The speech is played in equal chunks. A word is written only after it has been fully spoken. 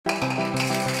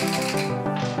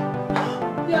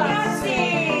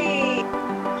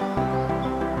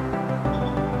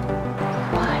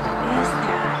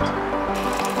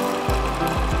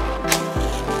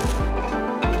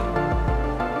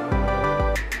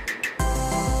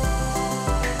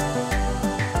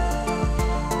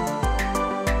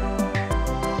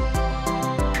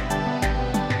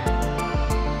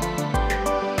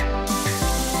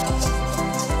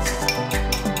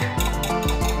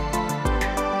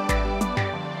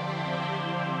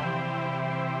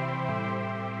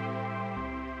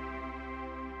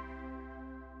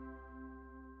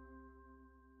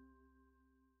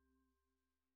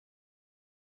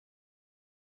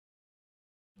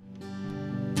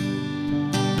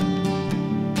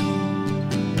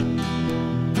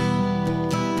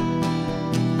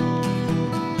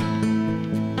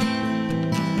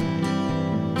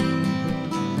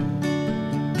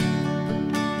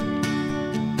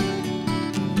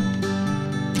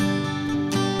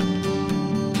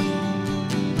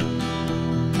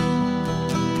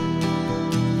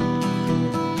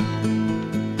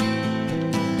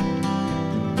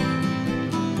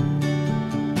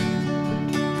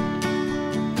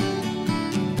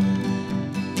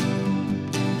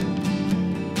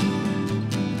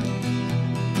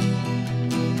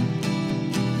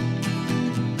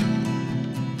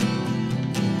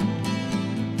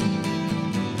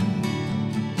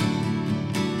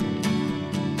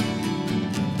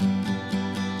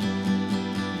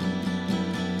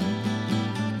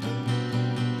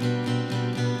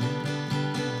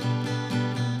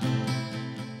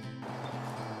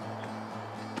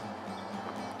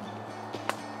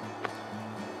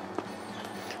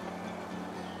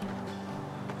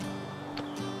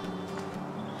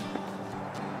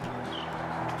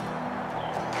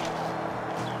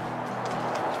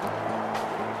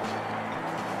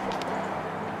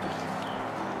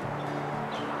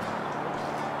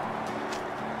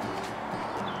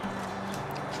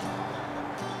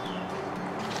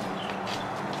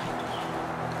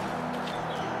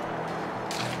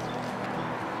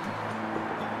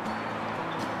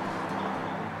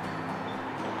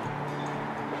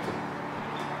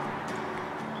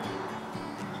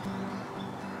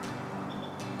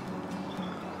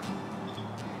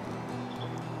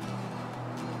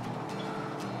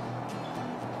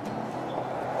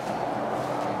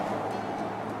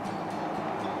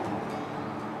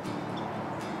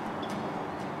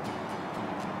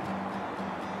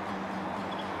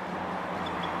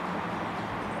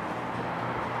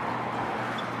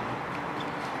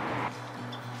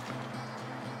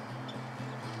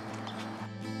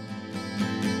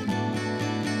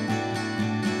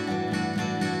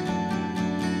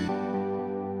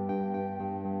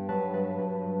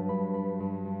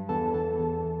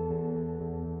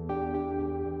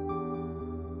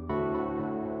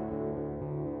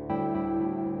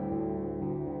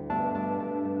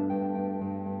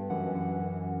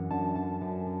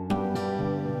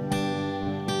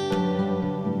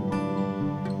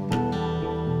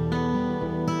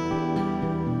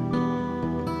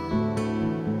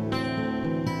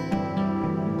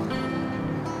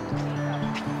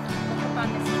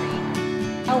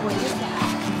what is that? What is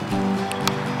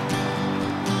that?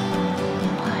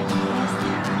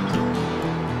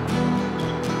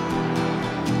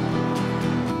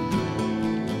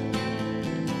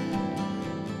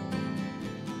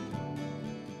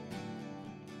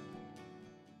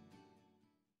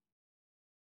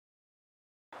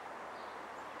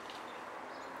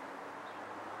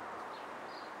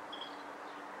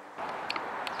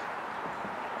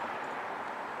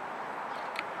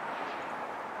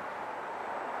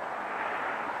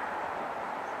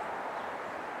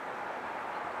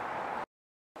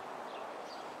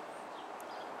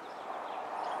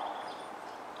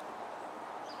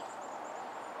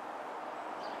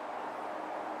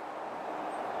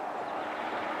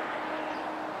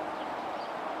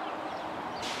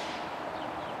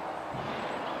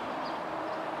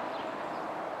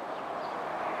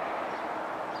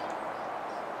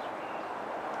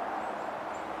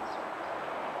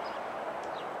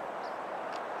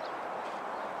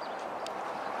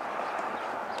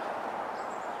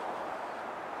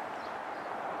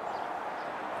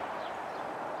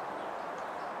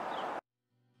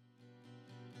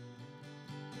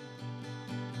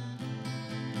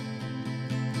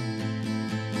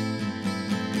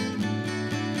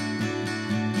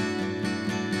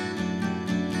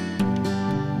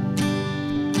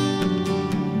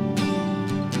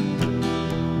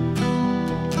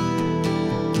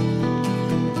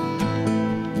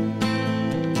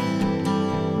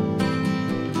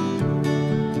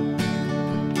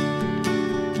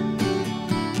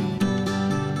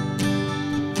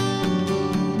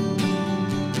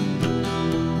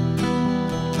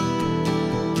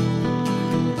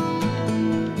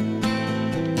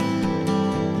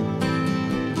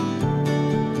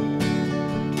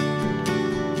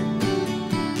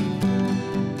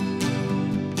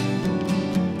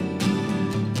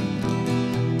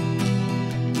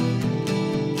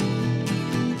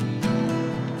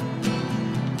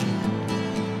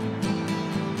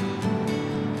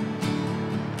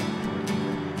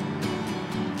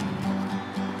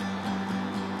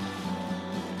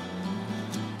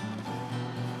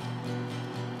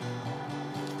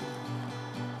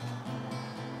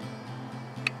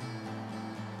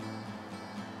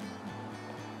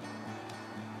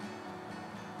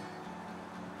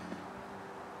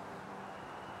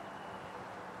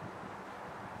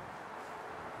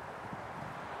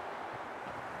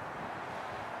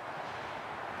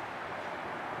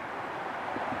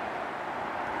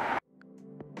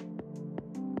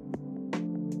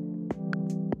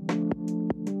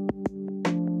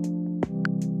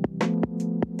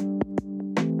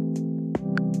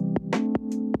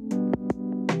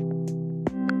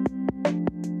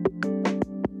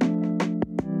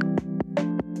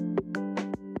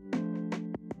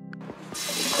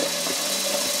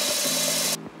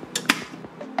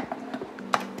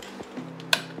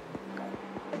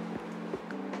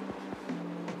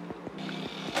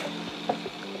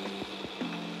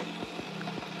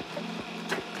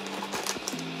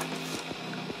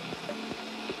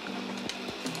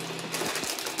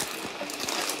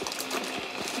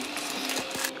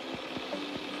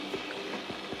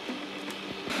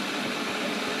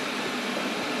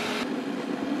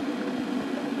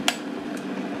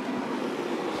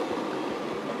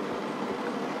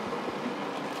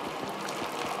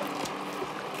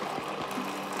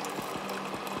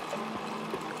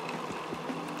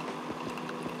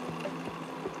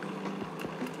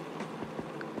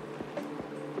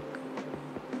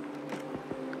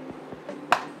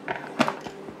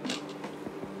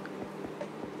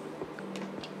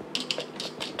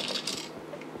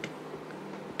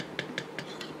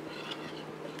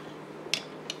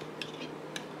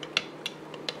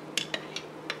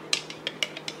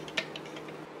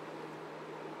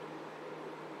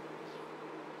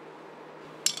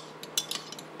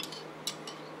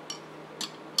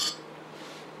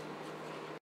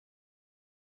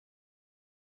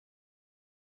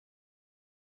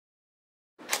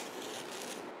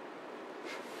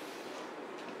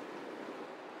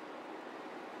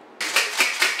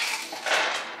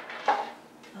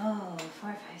 Oh,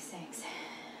 4, 5, 6.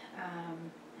 I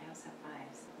also have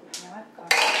 5s. You know what? Go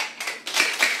ahead.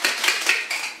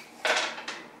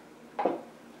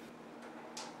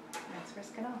 Let's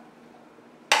risk it all.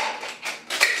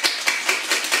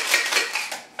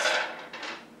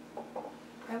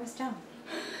 That was dumb.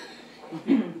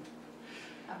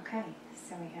 Okay,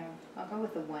 so we have, I'll go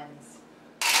with the 1s.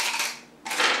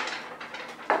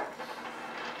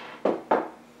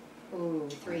 Ooh,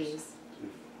 3s.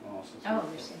 Oh,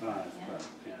 you're saying 5, yeah. But,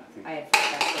 yeah, I had 4,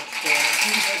 5,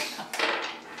 6, 4.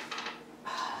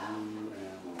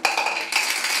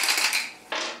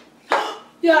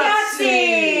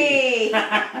 Yahtzee!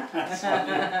 That's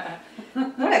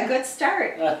funny. What a good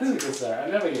start. That is a good start.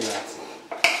 I never get Yahtzee.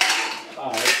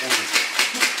 Wow, that's funny.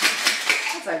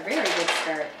 That's a very good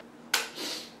start.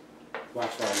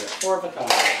 Watch while I get 4 of the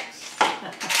cards.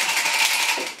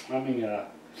 Let me get a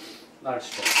large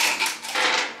straight.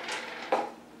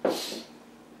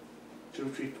 2,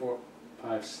 3, 4,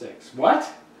 5, 6.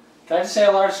 What? Did I just say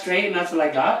a large straight and that's what I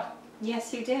got?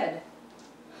 Yes, you did.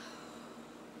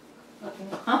 What?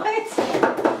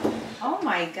 Oh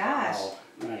my gosh. Wow,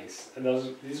 nice. And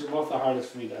these are both the hardest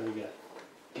for me to ever get.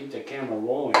 Keep the camera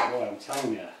rolling, boy, I'm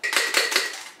telling you.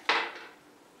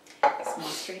 Small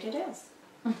straight it is.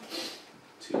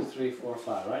 2, 3, 4,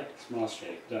 5, right? Small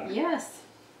straight, done. Yes.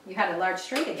 You had a large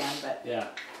straight again, but... Yeah.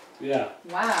 Yeah.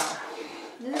 Wow.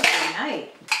 This is your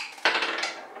night.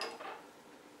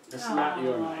 This is not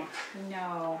your night.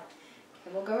 No.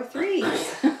 We'll go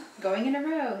 3s. Going in a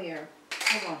row here.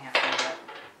 I won't have to do it.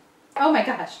 Oh my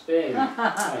gosh. Bing.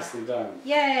 Nicely done.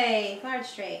 Yay. Large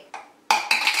straight.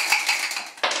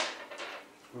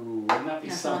 Ooh, wouldn't that be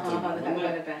something? That would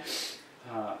Wouldn't have been. it?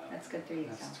 That's good 3s.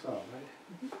 That's 12,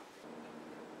 right?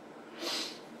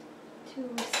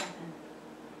 2, 7.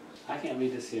 I can't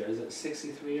read this here. Is it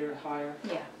 63 or higher?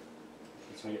 Yeah.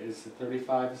 That's right. Is it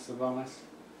 35 is the bonus?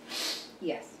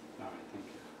 Yes. All right, thank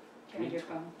you. Do you add your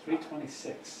bonus?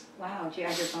 326. Wow. Do you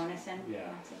add your bonus in? Yeah.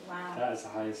 Wow. That is the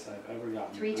highest I've ever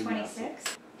gotten.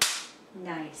 326.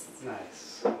 Nice.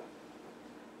 Nice.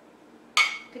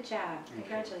 Good job.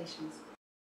 Congratulations.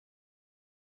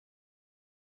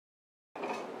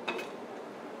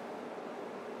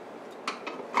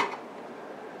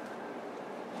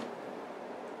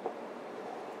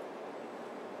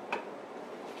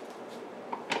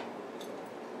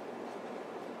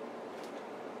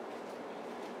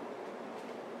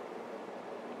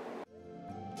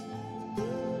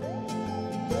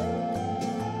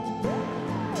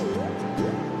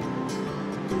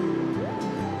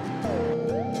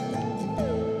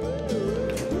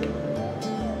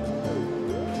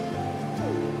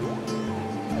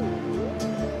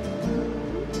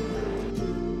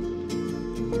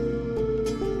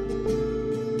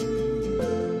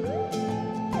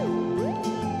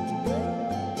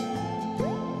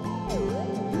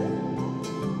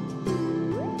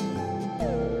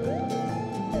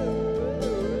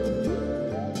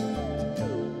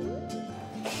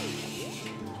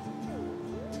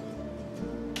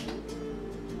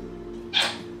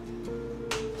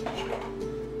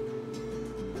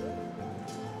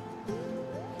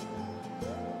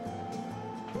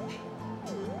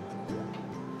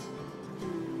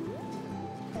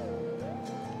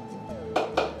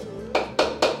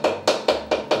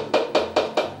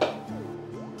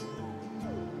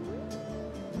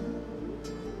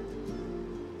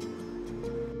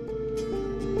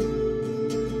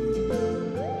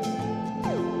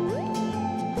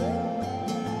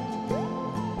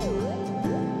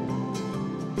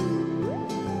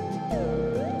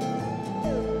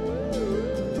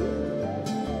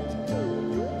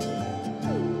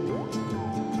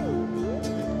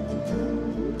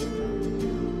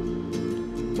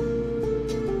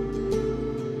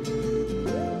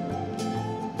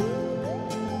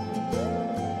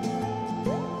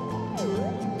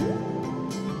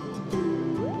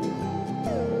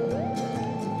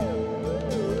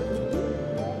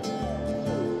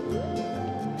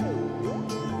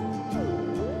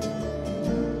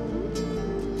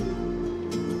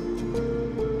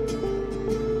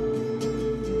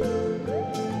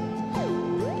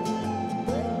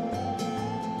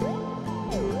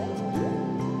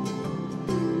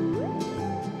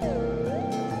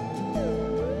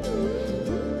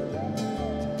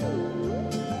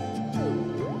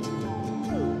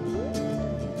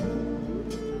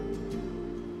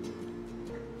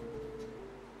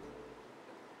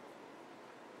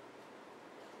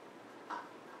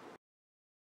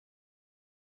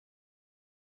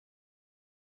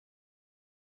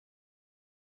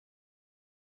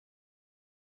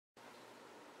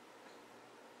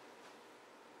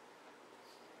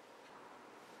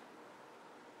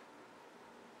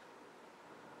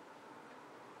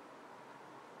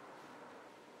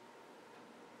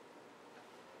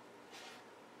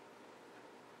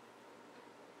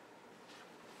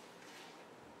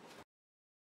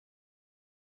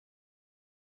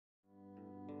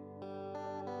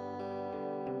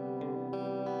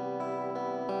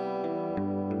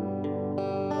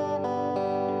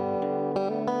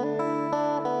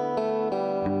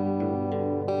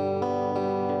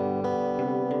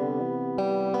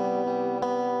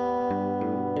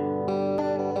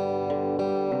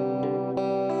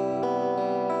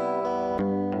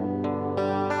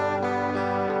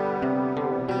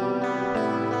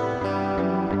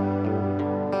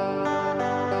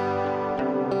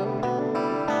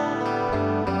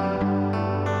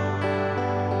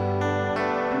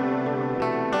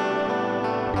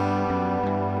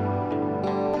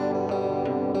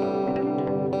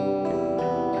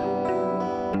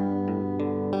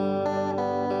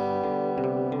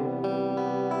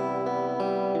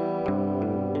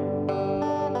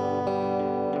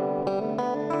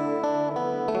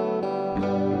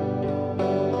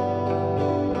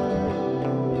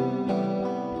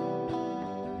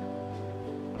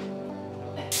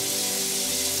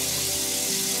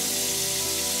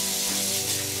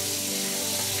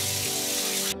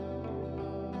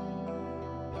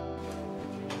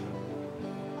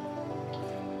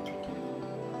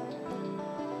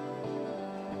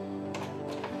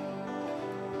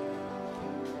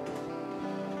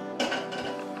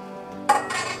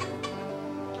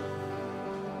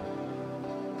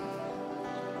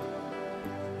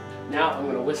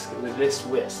 whisk with this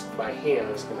whisk by hand.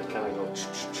 I'm just gonna kind of go.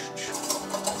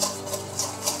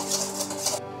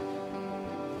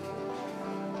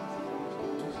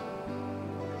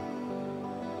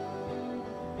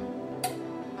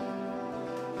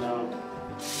 No.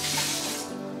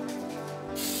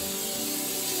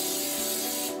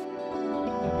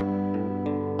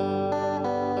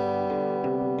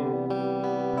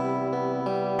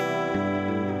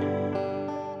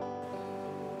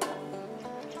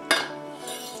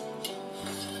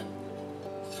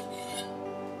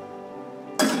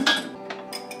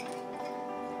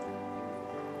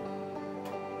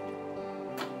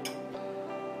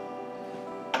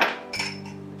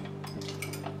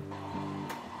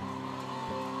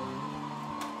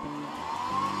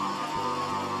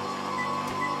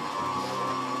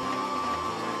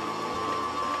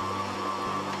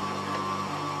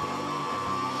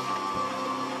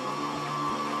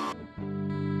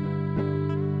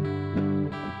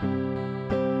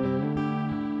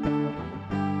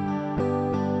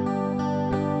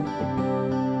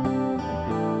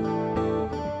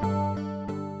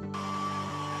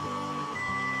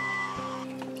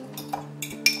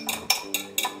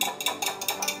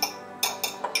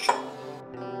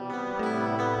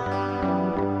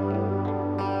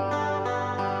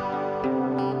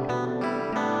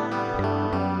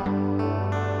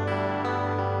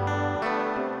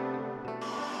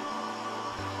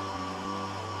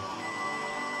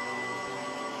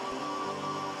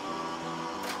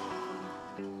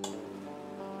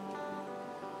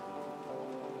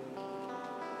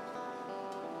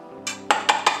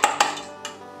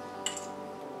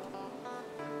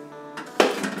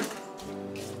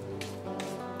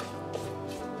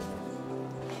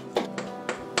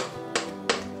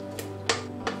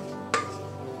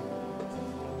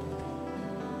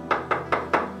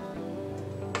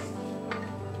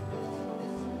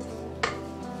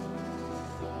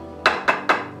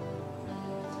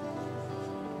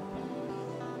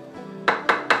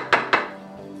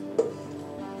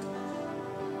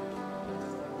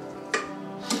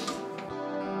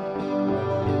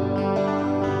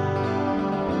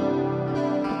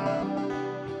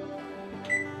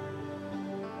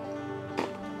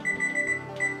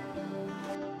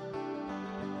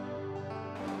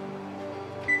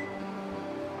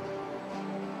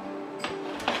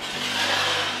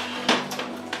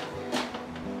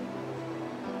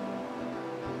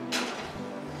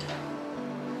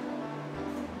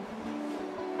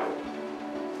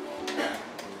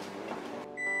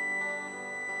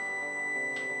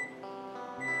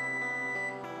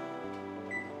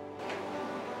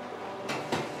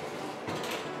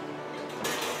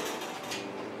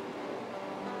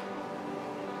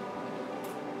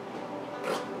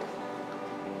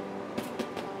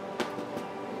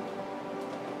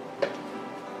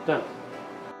 Done.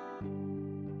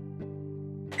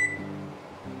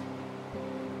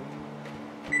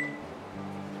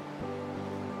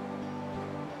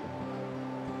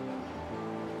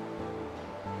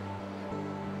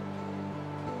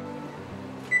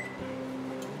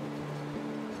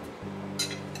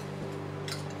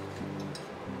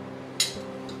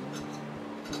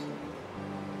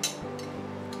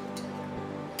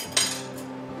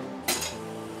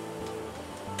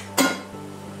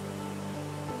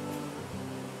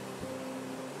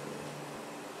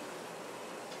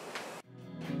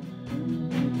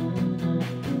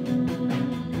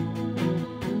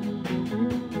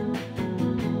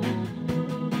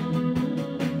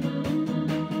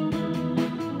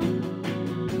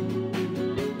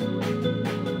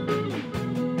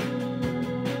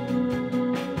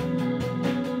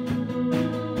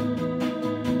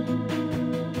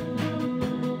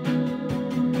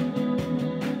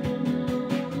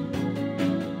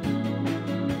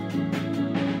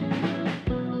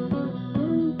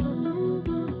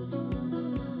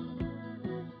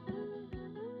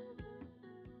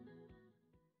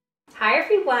 Hi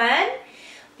everyone,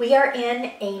 we are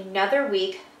in another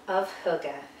week of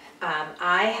Hygge.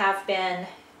 I have been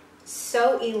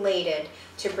so elated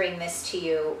to bring this to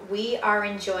you. We are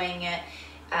enjoying it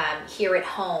here at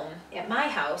home, at my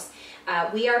house.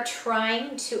 We are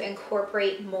trying to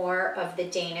incorporate more of the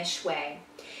Danish way.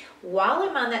 While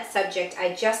I'm on that subject,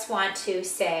 I just want to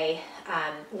say,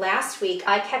 last week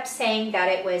I kept saying that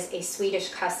it was a Swedish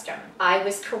custom. I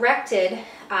was corrected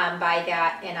by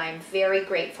that, and I'm very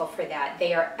grateful for that.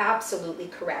 They are absolutely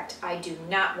correct. I do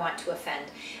not want to offend.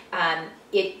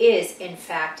 It is, in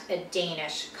fact, a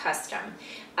Danish custom,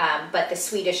 but the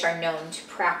Swedish are known to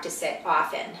practice it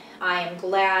often. I am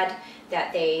glad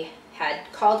that they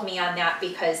had called me on that,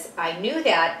 because I knew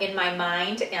that in my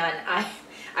mind, and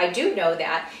I do know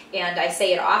that, and I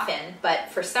say it often, but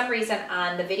for some reason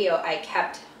on the video I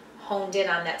kept honed in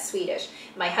on that Swedish.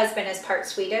 My husband is part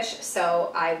Swedish,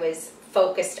 so I was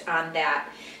focused on that.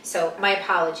 So my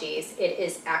apologies, it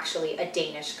is actually a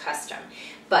Danish custom.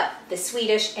 But the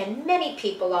Swedish and many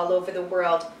people all over the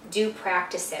world do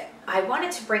practice it. I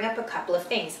wanted to bring up a couple of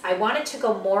things. I wanted to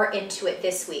go more into it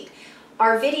this week.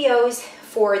 Our videos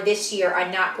for this year are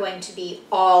not going to be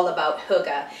all about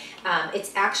Hygge.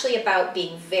 It's actually about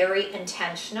being very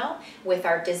intentional with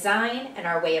our design and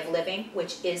our way of living,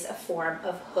 which is a form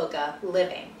of Hygge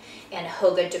living. And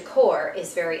Hygge decor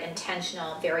is very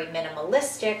intentional, very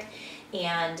minimalistic,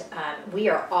 and we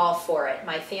are all for it.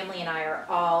 My family and I are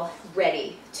all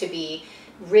ready to be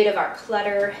rid of our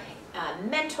clutter,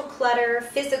 mental clutter,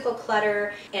 physical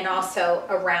clutter, and also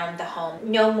around the home.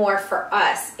 No more for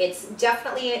us. It's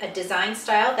definitely a design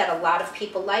style that a lot of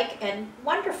people like, and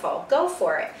wonderful, go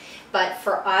for it. But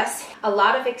for us, a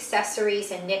lot of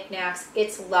accessories and knickknacks,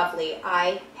 it's lovely.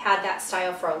 I had that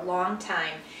style for a long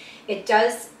time. It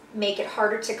does make it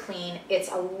harder to clean.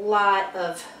 It's a lot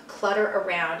of clutter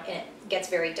around and it gets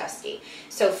very dusty.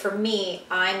 So for me,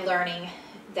 I'm learning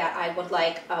that I would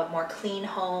like a more clean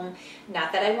home.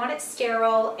 Not that I want it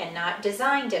sterile and not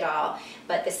designed at all,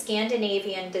 but the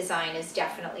Scandinavian design is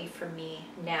definitely for me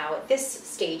now at this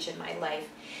stage in my life.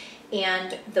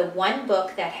 And the one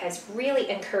book that has really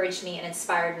encouraged me and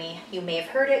inspired me, you may have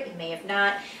heard it, you may have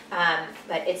not,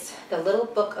 but it's The Little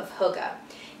Book of Hygge.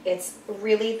 It's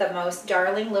really the most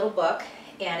darling little book,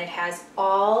 and it has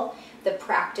all the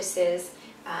practices.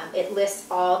 It lists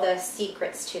all the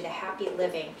secrets to the happy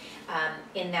living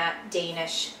in that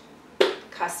Danish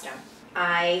custom.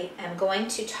 I am going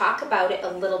to talk about it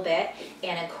a little bit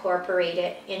and incorporate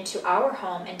it into our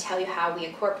home and tell you how we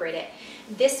incorporate it.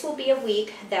 This will be a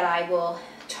week that I will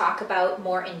talk about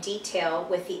more in detail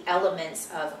with the elements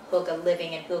of Hygge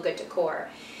living and Hygge decor.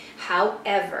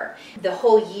 However, the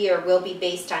whole year will be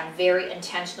based on very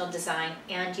intentional design,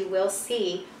 and you will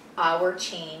see our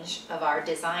change of our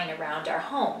design around our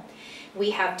home.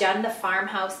 We have done the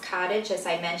farmhouse cottage, as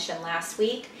I mentioned last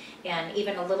week, and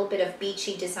even a little bit of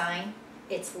beachy design.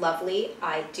 It's lovely.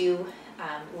 I do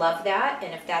love that,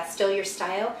 and if that's still your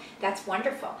style, that's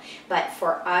wonderful. But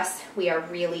for us, we are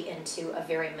really into a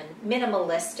very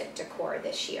minimalistic decor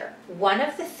this year. One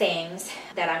of the things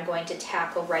that I'm going to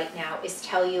tackle right now is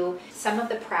tell you some of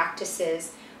the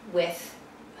practices with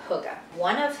Hygge.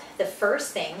 One of the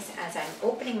first things, as I'm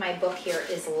opening my book here,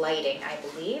 is lighting, I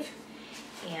believe.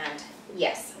 And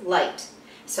yes, light.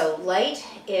 So light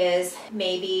is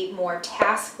maybe more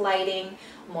task lighting,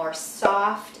 more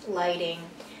soft lighting,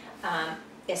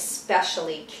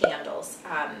 especially candles.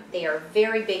 They are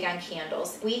very big on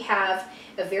candles. We have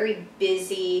a very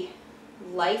busy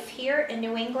life here in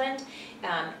New England.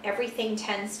 Everything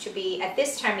tends to be, at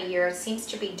this time of year, it seems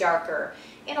to be darker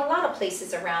in a lot of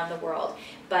places around the world.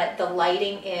 But the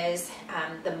lighting is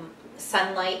the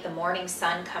sunlight, the morning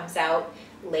sun comes out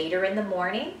later in the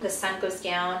morning. The sun goes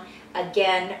down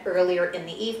again earlier in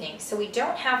the evening. So we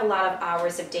don't have a lot of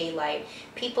hours of daylight.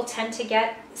 People tend to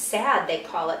get sad, they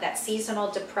call it, that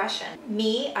seasonal depression.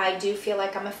 Me, I do feel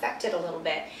like I'm affected a little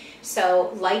bit.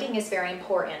 So lighting is very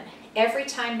important. Every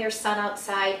time there's sun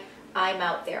outside, I'm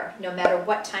out there, no matter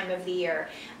what time of the year.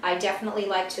 I definitely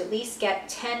like to at least get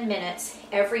 10 minutes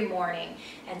every morning,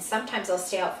 and sometimes I'll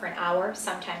stay out for an hour,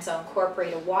 sometimes I'll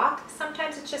incorporate a walk,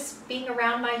 sometimes it's just being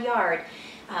around my yard,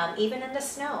 even in the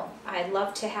snow. I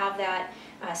love to have that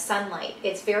sunlight.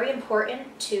 It's very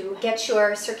important to get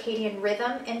your circadian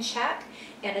rhythm in check,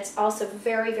 and it's also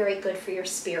very, very good for your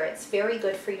spirits, very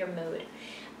good for your mood.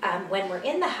 When we're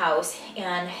in the house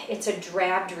and it's a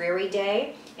drab, dreary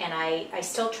day, and I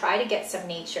still try to get some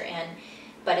nature in,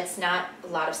 but it's not a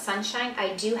lot of sunshine,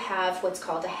 I do have what's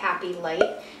called a happy light.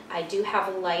 I do have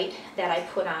a light that I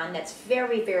put on that's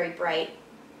very, very bright,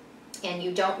 and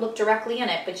you don't look directly in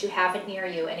it, but you have it near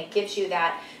you, and it gives you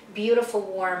that beautiful,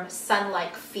 warm,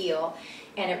 sun-like feel,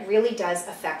 and it really does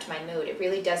affect my mood. It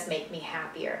really does make me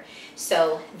happier.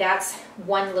 So that's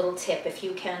one little tip. If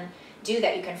you can do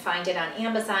that, you can find it on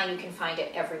Amazon, you can find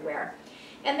it everywhere.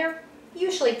 And they're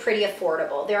usually pretty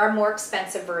affordable. There are more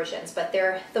expensive versions, but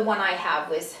the one I have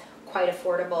was quite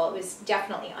affordable. It was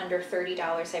definitely under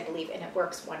 $30, I believe, and it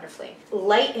works wonderfully.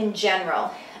 Light in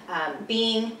general,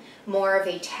 being more of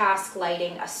a task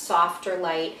lighting, a softer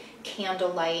light, candle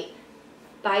light,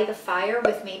 by the fire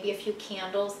with maybe a few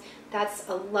candles, that's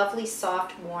a lovely,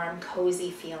 soft, warm, cozy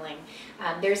feeling.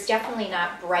 There's definitely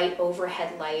not bright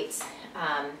overhead lights.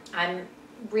 I'm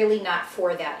really not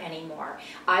for that anymore.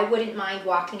 I wouldn't mind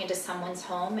walking into someone's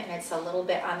home and it's a little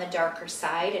bit on the darker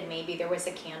side, and maybe there was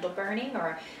a candle burning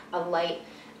or a light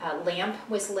lamp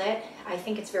was lit, I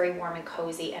think it's very warm and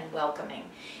cozy and welcoming.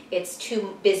 It's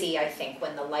too busy, I think,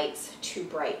 when the light's too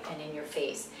bright and in your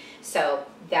face. So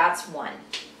that's one.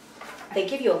 They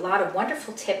give you a lot of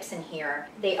wonderful tips in here.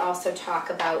 They also talk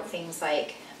about things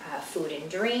like food and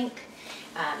drink,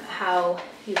 how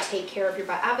you take care of your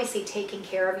body. Obviously, taking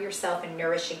care of yourself and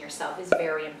nourishing yourself is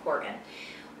very important.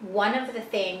 One of the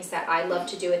things that I love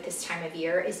to do at this time of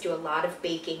year is do a lot of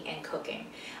baking and cooking.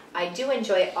 I do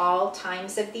enjoy all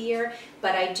times of the year,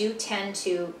 but I do tend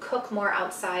to cook more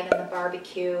outside on the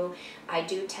barbecue. I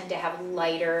do tend to have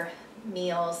lighter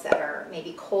meals that are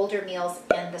maybe colder meals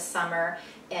in the summer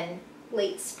and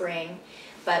late spring.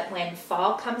 But when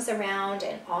fall comes around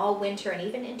and all winter and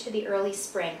even into the early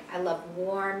spring, I love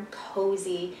warm,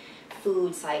 cozy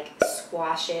foods like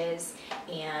squashes,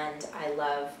 and I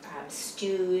love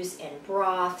stews and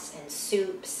broths and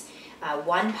soups,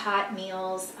 one-pot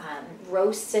meals,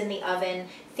 roasts in the oven,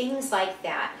 things like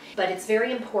that. But it's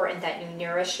very important that you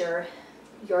nourish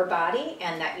your body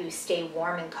and that you stay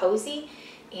warm and cozy.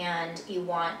 And you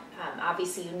want,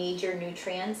 obviously you need your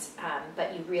nutrients,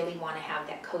 but you really want to have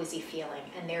that cozy feeling.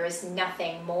 And there is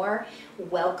nothing more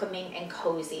welcoming and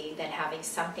cozy than having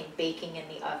something baking in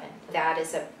the oven. That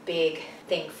is a big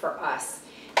thing for us.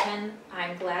 And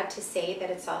I'm glad to say that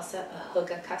it's also a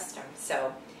Hygge custom.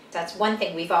 So that's one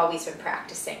thing we've always been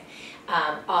practicing.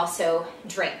 Also,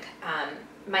 drink.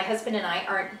 My husband and I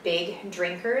aren't big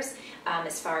drinkers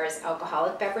as far as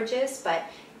alcoholic beverages, but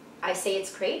I say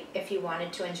it's great if you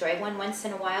wanted to enjoy one once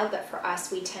in a while, but for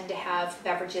us, we tend to have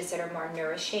beverages that are more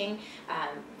nourishing,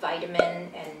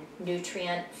 vitamin and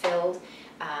nutrient filled.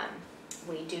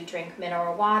 We do drink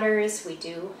mineral waters. We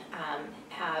do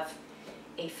have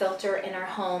a filter in our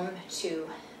home to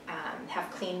have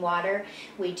clean water.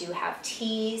 We do have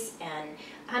teas, and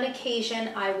on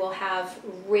occasion I will have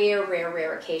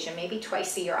rare occasion, maybe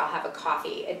twice a year I'll have a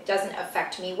coffee. It doesn't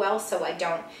affect me well, so I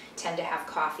don't tend to have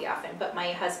coffee often, but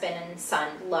my husband and son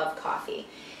love coffee,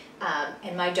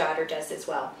 and my daughter does as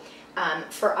well.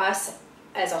 For us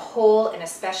as a whole, and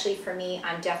especially for me,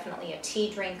 I'm definitely a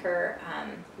tea drinker.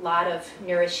 A lot of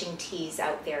nourishing teas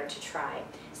out there to try,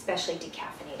 especially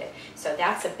decaffeinated. So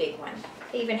that's a big one.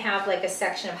 They even have like a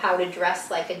section of how to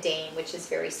dress like a dame, which is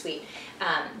very sweet.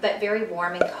 But very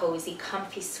warm and cozy,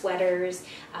 comfy sweaters,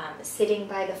 sitting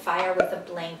by the fire with a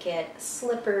blanket,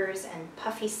 slippers and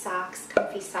puffy socks,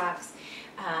 comfy socks.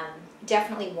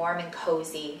 Definitely warm and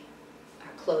cozy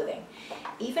clothing.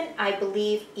 Even, I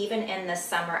believe, even in the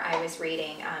summer, I was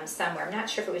reading somewhere, I'm not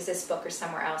sure if it was this book or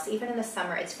somewhere else, even in the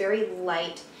summer, it's very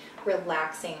light,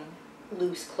 relaxing,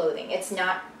 loose clothing. It's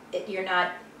not, you're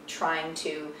not trying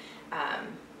to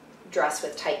dress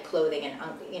with tight clothing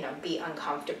and be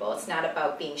uncomfortable. It's not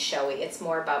about being showy. It's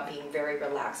more about being very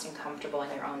relaxed and comfortable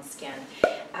in your own skin.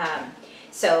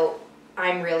 So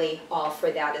I'm really all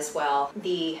for that as well.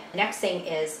 The next thing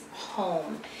is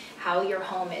home. How your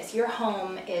home is. Your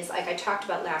home is, like I talked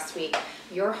about last week,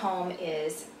 your home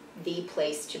is the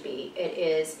place to be. It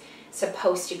is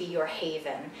supposed to be your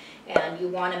haven, and you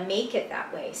want to make it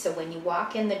that way. So when you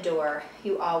walk in the door,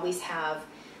 you always have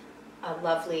a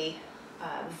lovely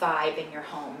vibe in your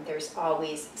home. There's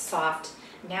always soft,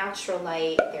 natural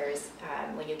light. There's,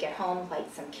 when you get home,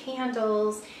 light some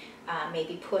candles,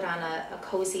 maybe put on a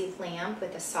cozy lamp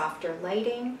with a softer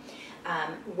lighting.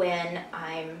 When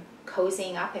I'm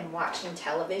cozying up and watching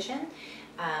television,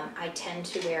 I tend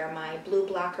to wear my blue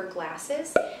blocker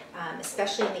glasses,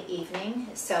 especially in the evening,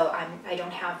 so I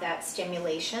don't have that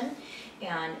stimulation,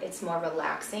 and it's more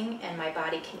relaxing, and my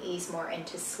body can ease more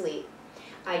into sleep.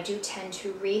 I do tend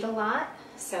to read a lot,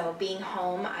 so being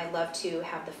home, I love to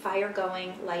have the fire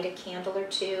going, light a candle or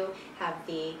two, have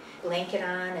the blanket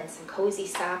on and some cozy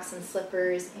socks and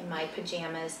slippers in my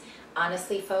pajamas.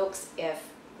 Honestly, folks, if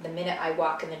the minute I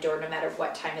walk in the door, no matter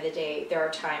what time of the day, there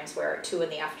are times where at 2 in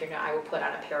the afternoon I will put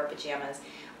on a pair of pajamas.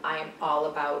 I am all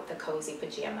about the cozy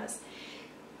pajamas.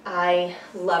 I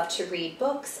love to read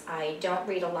books. I don't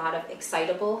read a lot of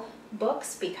excitable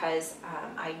books because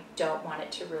I don't want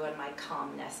it to ruin my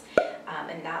calmness.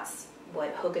 And that's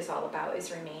what Hygge is all about,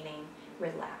 is remaining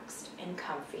relaxed and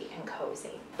comfy and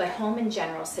cozy. But home in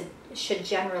general should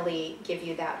generally give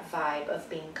you that vibe of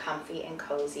being comfy and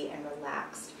cozy and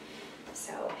relaxed.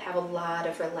 So have a lot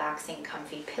of relaxing,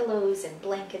 comfy pillows and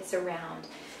blankets around.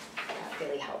 That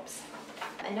really helps.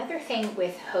 Another thing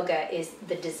with Hygge is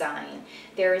the design.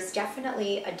 There is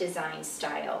definitely a design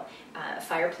style.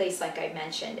 Fireplace, like I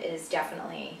mentioned, is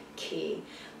definitely key.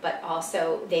 But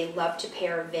also they love to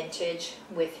pair vintage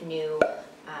with new,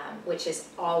 which has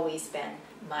always been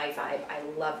my vibe. I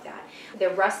love that. The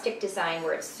rustic design,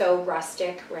 where it's so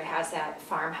rustic, where it has that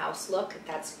farmhouse look,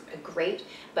 that's great.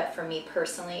 But for me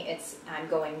personally, I'm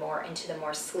going more into the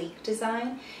more sleek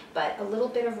design. But a little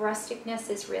bit of rusticness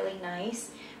is really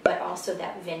nice, but also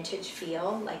that vintage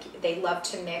feel. Like, they love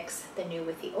to mix the new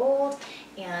with the old,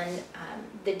 and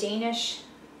the Danish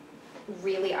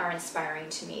really are inspiring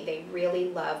to me. They really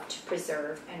love to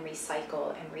preserve and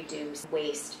recycle and reduce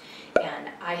waste, and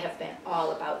I have been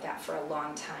all about that for a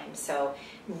long time. So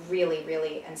really,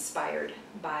 really inspired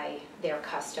by their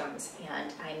customs,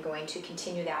 and I'm going to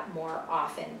continue that more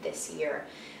often this year.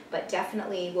 But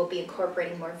definitely we'll be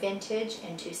incorporating more vintage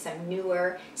into some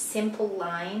newer, simple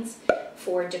lines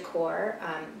for decor.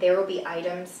 There will be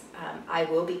items I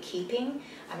will be keeping.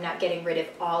 I'm not getting rid of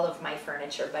all of my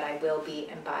furniture, but I will be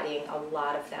embodying a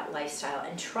lot of that lifestyle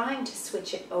and trying to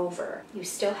switch it over. You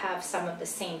still have some of the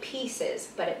same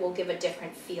pieces, but it will give a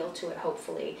different feel to it,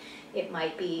 hopefully. It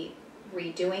might be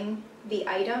redoing the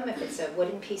item if it's a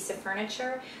wooden piece of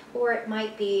furniture, or it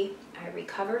might be I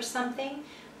recover something,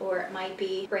 or it might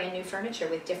be brand new furniture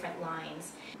with different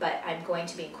lines. But I'm going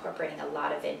to be incorporating a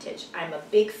lot of vintage. I'm a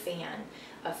big fan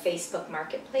of Facebook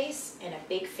Marketplace, and a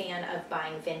big fan of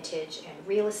buying vintage and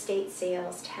real estate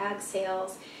sales, tag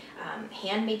sales,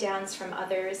 hand-me-downs from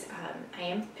others. I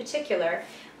am particular,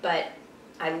 but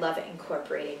I love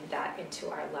incorporating that into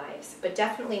our lives. But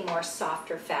definitely more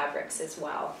softer fabrics as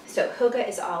well. So Hygge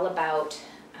is all about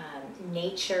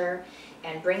nature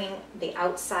and bringing the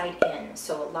outside in.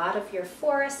 So a lot of your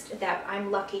forest that I'm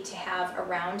lucky to have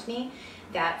around me,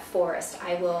 that forest,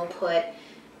 I will put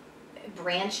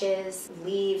branches,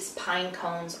 leaves, pine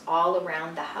cones all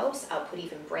around the house. I'll put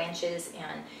even branches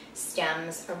and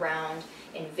stems around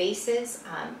in vases.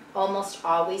 Almost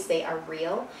always they are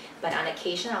real, but on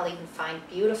occasion I'll even find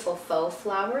beautiful faux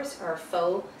flowers or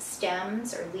faux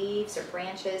stems or leaves or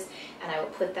branches, and I will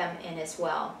put them in as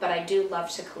well. But I do love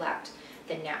to collect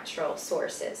the natural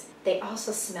sources. They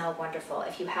also smell wonderful.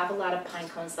 If you have a lot of pine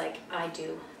cones like I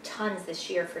do, tons this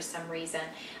year for some reason,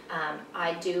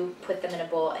 I do put them in a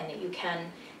bowl, and you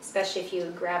can, especially if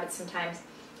you grab it sometimes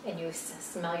and you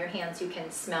smell your hands, you can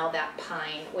smell that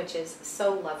pine, which is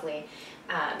so lovely.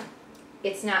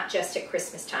 It's not just at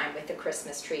Christmas time with the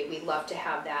Christmas tree. We love to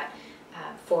have that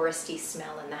foresty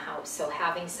smell in the house, so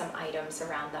having some items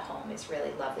around the home is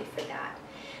really lovely for that.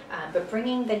 But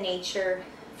bringing the nature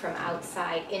from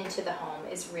outside into the home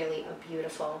is really a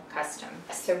beautiful custom.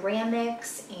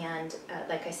 Ceramics and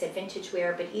like I said, vintage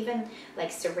ware, but even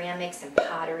like ceramics and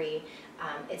pottery,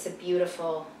 it's a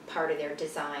beautiful part of their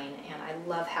design, and I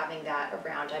love having that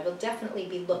around. I will definitely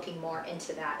be looking more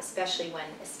into that, especially when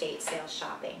estate sale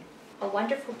shopping. A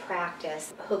wonderful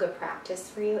practice, Hygge practice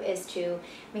for you, is to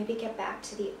maybe get back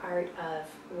to the art of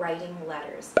writing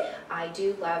letters. I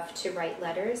do love to write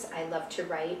letters. I love to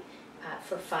write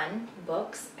for fun,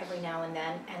 books every now and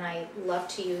then, and I love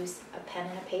to use a pen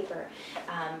and a paper.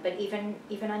 But even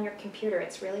on your computer,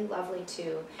 it's really lovely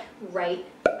to write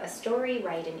a story,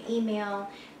 write an email,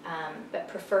 but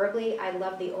preferably I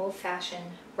love the old-fashioned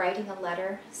writing a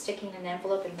letter, sticking an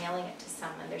envelope and mailing it to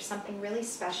someone. There's something really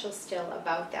special still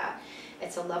about that.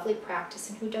 It's a lovely practice,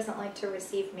 and who doesn't like to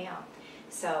receive mail?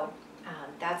 So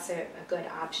that's a good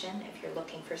option if you're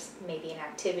looking for maybe an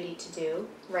activity to do.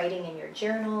 Writing in your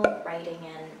journal, writing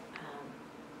in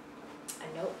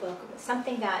a notebook,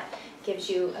 something that gives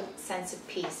you a sense of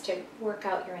peace to work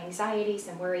out your anxieties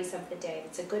and worries of the day.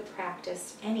 It's a good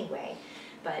practice anyway,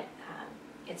 but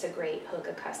it's a great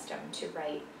Hygge custom to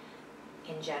write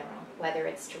in general, whether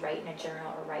it's to write in a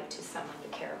journal or write to someone you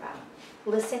care about.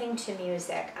 Listening to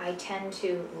music, I tend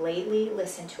to lately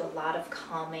listen to a lot of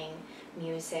calming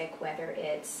music, whether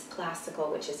it's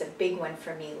classical, which is a big one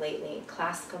for me lately,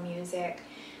 classical music.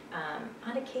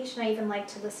 On occasion I even like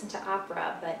to listen to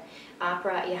opera, but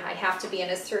opera, yeah, I have to be in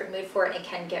a certain mood for it, and it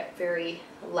can get very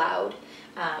loud.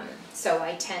 So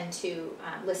I tend to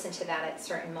listen to that at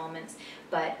certain moments,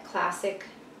 but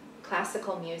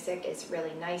classical music is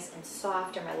really nice and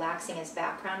soft and relaxing as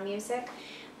background music.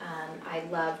 I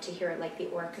love to hear like the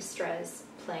orchestras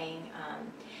playing.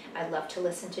 I love to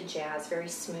listen to jazz, very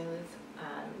smooth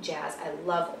jazz. I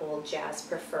love old jazz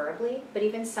preferably, but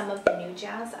even some of the new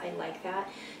jazz, I like that.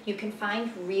 You can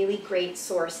find really great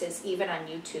sources even on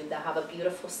YouTube. They'll have a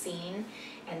beautiful scene,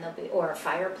 and they'll be, or a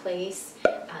fireplace,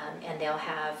 and they'll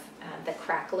have the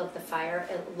crackle of the fire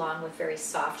along with very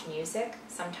soft music.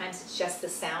 Sometimes it's just the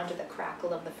sound of the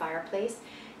crackle of the fireplace.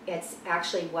 It's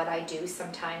actually what I do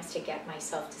sometimes to get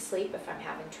myself to sleep if I'm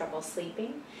having trouble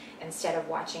sleeping. Instead of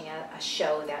watching a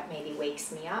show that maybe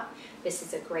wakes me up, this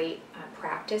is a great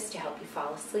practice to help you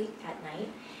fall asleep at night.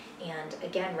 And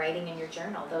again, writing in your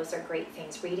journal, those are great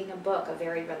things. Reading a book, a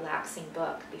very relaxing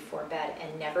book before bed,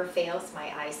 and never fails.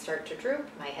 My eyes start to droop,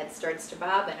 my head starts to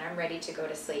bob, and I'm ready to go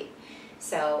to sleep.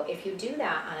 So if you do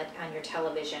that on your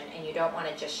television and you don't want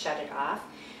to just shut it off,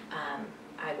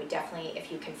 I would definitely,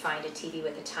 if you can find a TV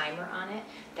with a timer on it,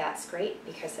 that's great,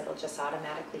 because it'll just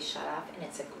automatically shut off, and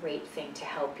it's a great thing to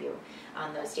help you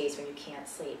on those days when you can't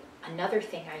sleep. Another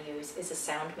thing I use is a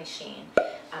sound machine.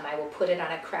 I will put it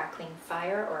on a crackling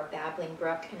fire or a babbling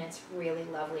brook, and it's really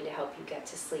lovely to help you get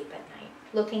to sleep at night.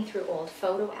 Looking through old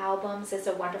photo albums is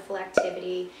a wonderful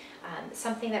activity.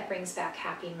 Something that brings back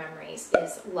happy memories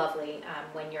is lovely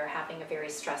when you're having a very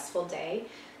stressful day.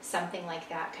 Something like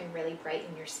that can really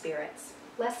brighten your spirits.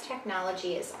 Less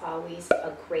technology is always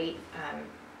a great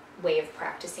way of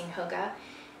practicing Hygge.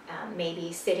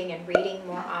 Maybe sitting and reading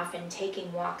more often,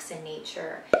 taking walks in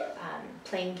nature,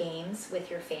 playing games with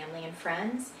your family and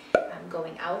friends,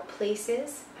 going out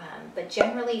places. But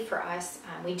generally for us,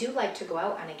 we do like to go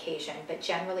out on occasion, but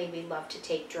generally we love to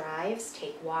take drives,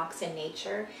 take walks in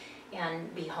nature,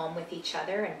 and be home with each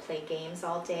other and play games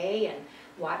all day and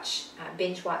watch,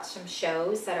 binge watch some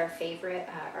shows that are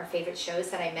our favorite shows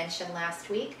that I mentioned last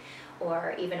week,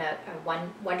 or even a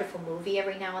wonderful movie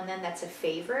every now and then that's a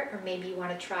favorite, or maybe you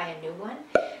want to try a new one,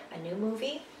 a new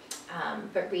movie.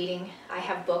 But reading, I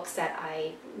have books that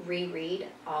I reread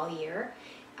all year,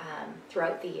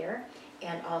 throughout the year,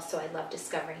 and also I love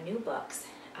discovering new books.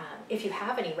 If you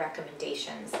have any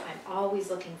recommendations, I'm always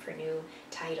looking for new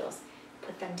titles.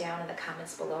 Put them down in the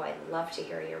comments below. I'd love to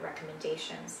hear your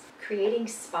recommendations. Creating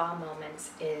spa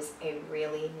moments is a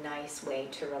really nice way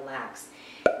to relax.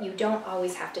 You don't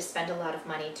always have to spend a lot of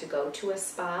money to go to a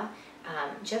spa.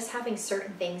 Just having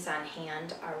certain things on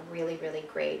hand are really, really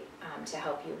great to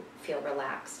help you feel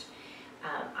relaxed.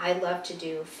 I love to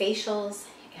do facials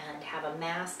and have a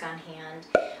mask on hand.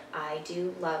 I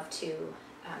do love to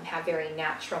have very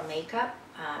natural makeup,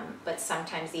 but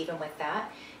sometimes even with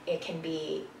that, it can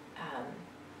be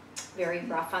very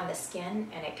rough on the skin,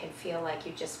 and it can feel like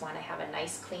you just want to have a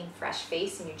nice, clean, fresh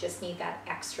face, and you just need that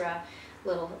extra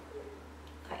little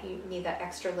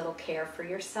care for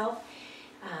yourself.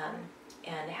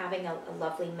 And having a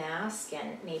lovely mask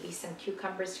and maybe some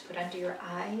cucumbers to put under your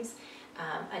eyes.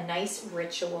 A nice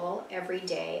ritual every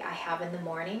day I have in the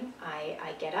morning.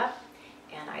 I get up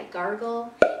and I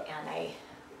gargle and I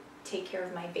take care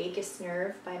of my vagus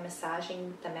nerve by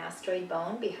massaging the mastoid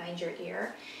bone behind your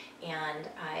ear, and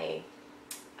I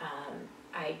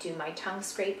do my tongue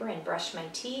scraper and brush my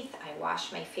teeth. I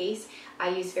wash my face. I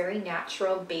use very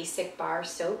natural basic bar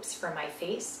soaps for my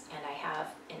face, and I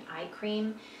have an eye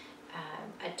cream,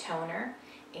 a toner,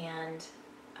 and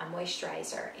a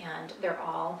moisturizer, and they're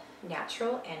all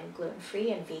natural and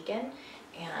gluten-free and vegan,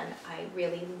 and I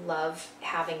really love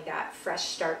having that fresh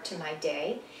start to my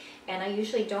day. And I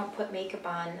usually don't put makeup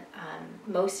on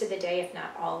most of the day, if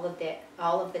not all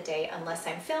of the day, unless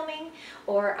I'm filming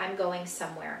or I'm going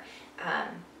somewhere.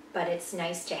 But it's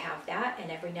nice to have that,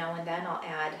 and every now and then I'll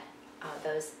add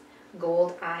those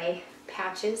gold eye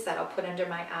patches that I'll put under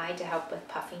my eye to help with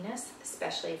puffiness,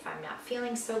 especially if I'm not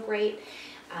feeling so great,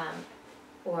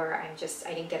 or I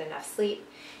didn't get enough sleep.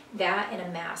 That and a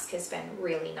mask has been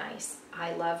really nice.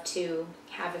 I love to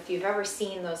have, if you've ever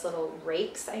seen those little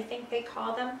rakes, I think they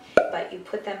call them, but you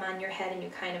put them on your head and you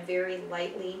kind of very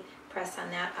lightly press on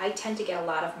that. I tend to get a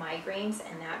lot of migraines,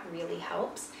 and that really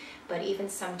helps. But even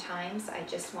sometimes I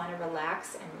just want to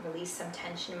relax and release some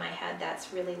tension in my head.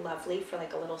 That's really lovely for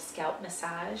like a little scalp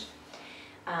massage.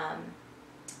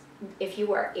 If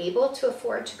you are able to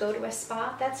afford to go to a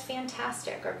spa, that's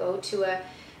fantastic. Or go to a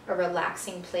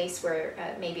relaxing place where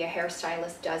maybe a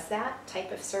hairstylist does that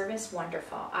type of service,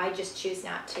 wonderful. I just choose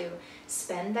not to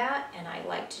spend that, and I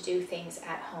like to do things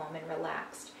at home and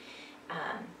relaxed.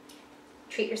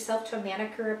 Treat yourself to a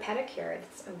manicure or pedicure.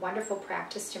 It's a wonderful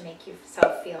practice to make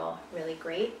yourself feel really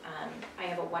great. I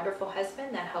have a wonderful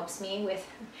husband that helps me with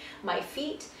my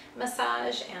feet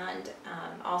massage, and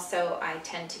also I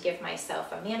tend to give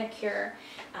myself a manicure.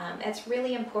 That's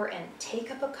really important.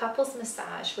 Take up a couples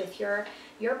massage with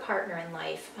your partner in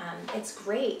life. It's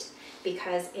great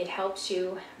because it helps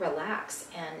you relax,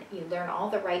 and you learn all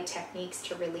the right techniques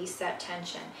to release that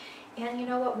tension. And you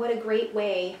know what a great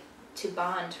way to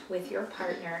bond with your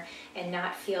partner and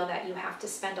not feel that you have to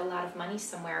spend a lot of money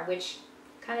somewhere, which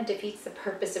kind of defeats the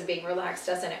purpose of being relaxed,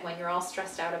 doesn't it, when you're all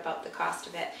stressed out about the cost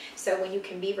of it. So when you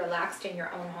can be relaxed in your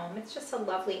own home, it's just a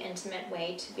lovely, intimate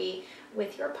way to be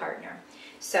with your partner.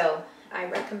 So I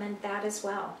recommend that as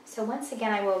well. So once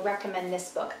again, I will recommend this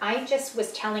book. I just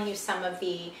was telling you some of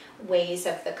the ways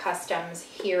of the customs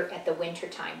here at the winter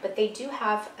time, but they do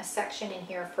have a section in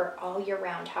here for all year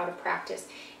round, how to practice,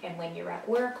 and when you're at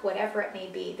work, whatever it may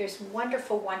be. There's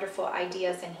wonderful, wonderful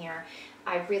ideas in here.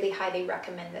 I really highly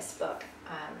recommend this book.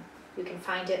 You can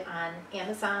find it on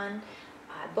Amazon,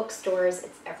 bookstores,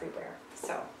 it's everywhere.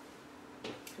 So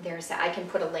there's that. I can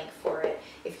put a link for it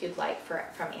if you'd like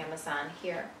from Amazon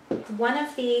here. One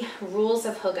of the rules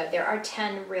of Hygge, there are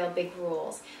 10 real big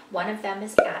rules. One of them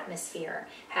is atmosphere,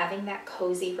 having that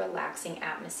cozy, relaxing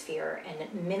atmosphere,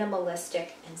 and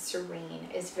minimalistic and serene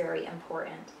is very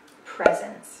important.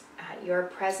 Presence. Your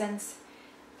presence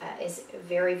is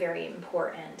very, very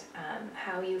important.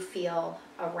 How you feel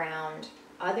around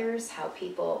others, how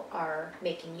people are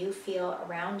making you feel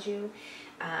around you.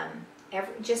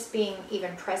 Just being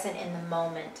even present in the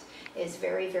moment is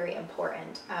very, very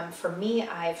important. For me,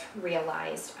 I've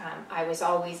realized I was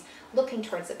always looking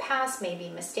towards the past, maybe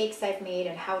mistakes I've made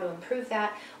and how to improve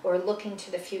that, or looking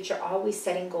to the future, always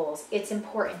setting goals. It's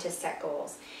important to set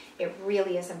goals. It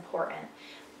really is important.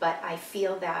 But I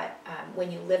feel that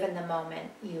when you live in the moment,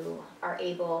 you are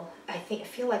able, I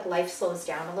feel like life slows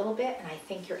down a little bit, and I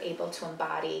think you're able to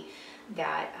embody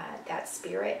that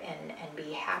spirit and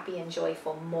be happy and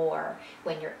joyful more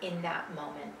when you're in that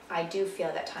moment. I do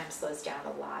feel that time slows down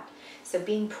a lot. So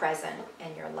being present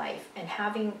in your life and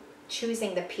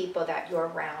choosing the people that you're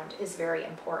around is very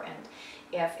important.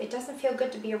 If it doesn't feel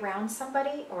good to be around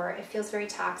somebody, or it feels very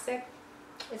toxic,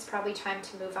 it's probably time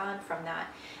to move on from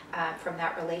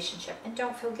that relationship. And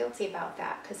don't feel guilty about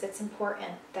that, because it's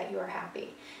important that you are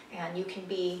happy and you can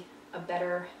be a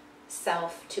better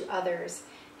self to others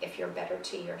if you're better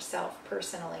to yourself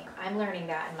personally. I'm learning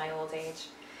that in my old age.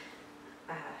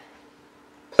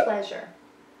 Pleasure.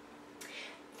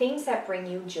 Things that bring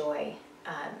you joy.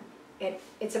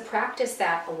 It's a practice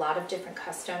that a lot of different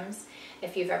customs,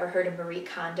 if you've ever heard of Marie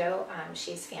Kondo,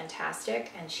 she's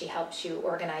fantastic and she helps you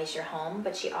organize your home,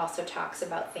 but she also talks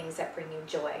about things that bring you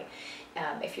joy.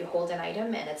 If you hold an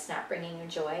item and it's not bringing you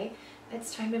joy,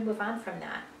 it's time to move on from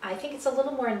that. I think it's a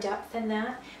little more in depth than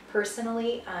that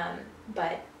personally,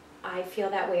 but I feel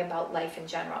that way about life in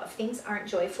general. If things aren't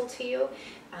joyful to you,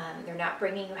 they're not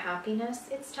bringing you happiness,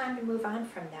 it's time to move on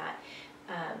from that.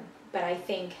 But I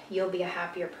think you'll be a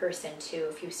happier person too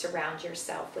if you surround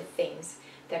yourself with things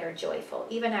that are joyful,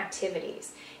 even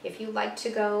activities. If you like to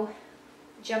go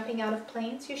jumping out of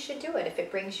planes, you should do it if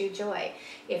it brings you joy.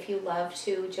 If you love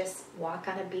to just walk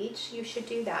on a beach, you should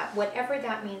do that. Whatever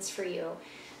that means for you,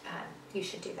 you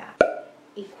should do that.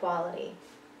 Equality.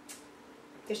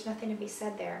 There's nothing to be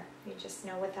said there. You just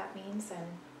know what that means, and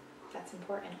that's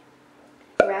important.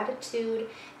 Gratitude,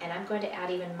 and I'm going to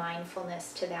add even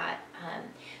mindfulness to that.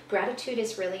 Gratitude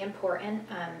is really important.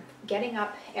 Getting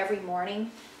up every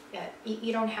morning,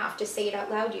 you don't have to say it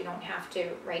out loud, you don't have to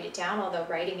write it down, although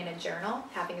writing in a journal,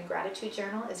 having a gratitude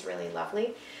journal is really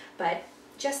lovely. But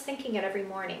just thinking it every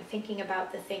morning, thinking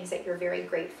about the things that you're very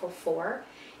grateful for,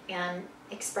 and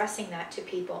expressing that to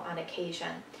people on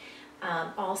occasion.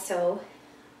 Also,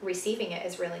 receiving it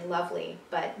is really lovely,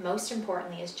 but most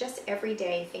importantly is just every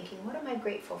day thinking, what am I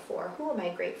grateful for? Who am I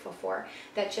grateful for?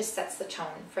 That just sets the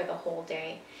tone for the whole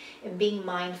day. And being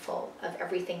mindful of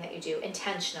everything that you do,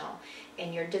 intentional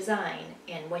in your design,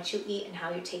 in what you eat and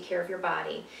how you take care of your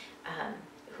body,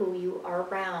 who you are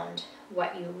around,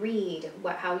 what you read,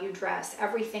 how you dress,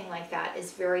 everything like that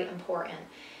is very important.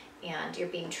 And you're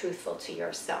being truthful to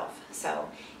yourself. So,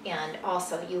 and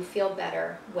also you feel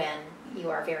better when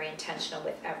you are very intentional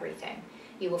with everything.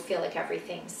 You will feel like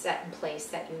everything's set in place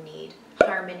that you need.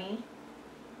 Harmony,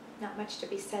 not much to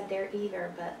be said there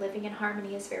either, but living in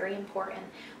harmony is very important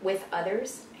with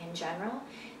others in general.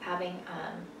 Having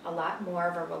a lot more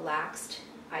of a relaxed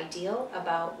ideal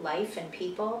about life and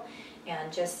people,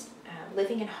 and just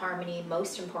living in harmony,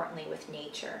 most importantly with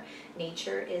nature.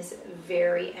 Nature is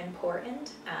very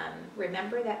important.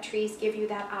 Remember that trees give you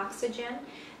that oxygen.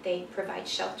 They provide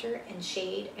shelter and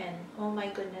shade, and oh my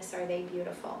goodness, are they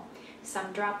beautiful.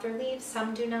 Some drop their leaves,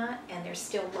 some do not, and they're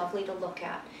still lovely to look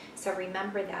at. So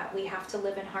remember that. We have to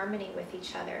live in harmony with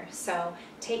each other. So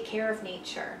take care of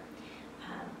nature.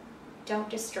 Don't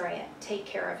destroy it. Take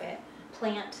care of it.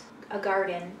 Plant a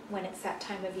garden when it's that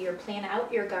time of year. Plan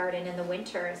out your garden in the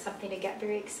winter. It's something to get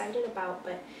very excited about,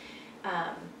 but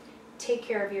take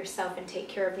care of yourself and take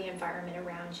care of the environment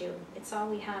around you. It's all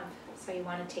we have, so you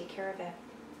want to take care of it.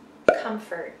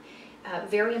 Comfort.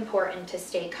 Very important to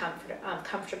stay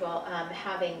comfortable.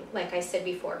 Having, like I said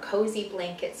before, cozy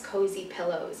blankets, cozy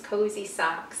pillows, cozy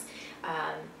socks.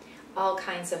 all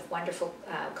kinds of wonderful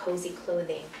cozy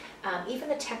clothing. Even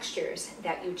the textures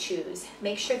that you choose,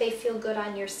 make sure they feel good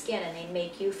on your skin and they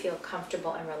make you feel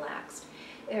comfortable and relaxed.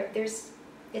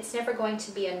 It's never going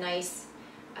to be a nice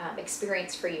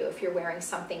experience for you if you're wearing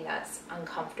something that's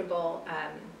uncomfortable,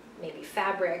 maybe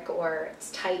fabric or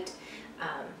it's tight.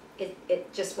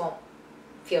 It just won't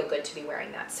feel good to be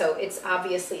wearing that. So it's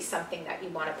obviously something that you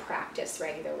want to practice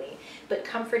regularly, but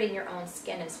comforting your own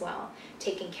skin as well.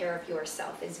 Taking care of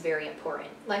yourself is very important.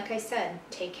 Like I said,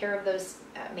 take care of those,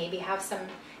 maybe have some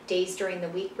days during the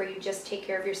week where you just take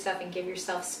care of yourself and give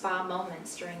yourself spa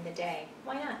moments during the day.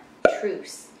 Why not?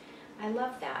 Truce. I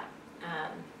love that.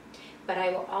 But I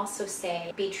will also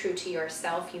say, be true to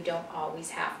yourself. You don't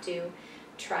always have to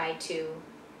try to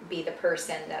be the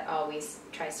person that always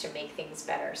tries to make things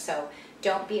better. So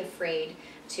don't be afraid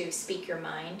to speak your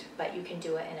mind, but you can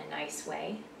do it in a nice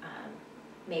way.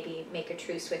 Maybe make a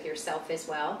truce with yourself as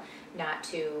well, not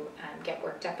to get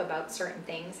worked up about certain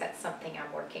things. That's something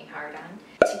I'm working hard on.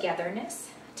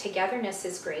 Togetherness. Togetherness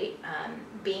is great.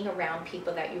 Being around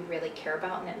people that you really care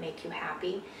about and that make you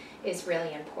happy is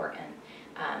really important.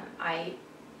 I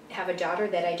have a daughter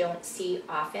that I don't see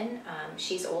often.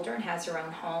 She's older and has her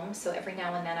own home, so every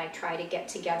now and then I try to get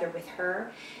together with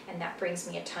her, and that brings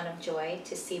me a ton of joy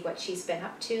to see what she's been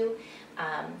up to.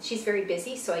 She's very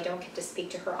busy, so I don't get to speak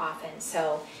to her often.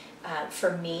 So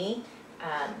for me,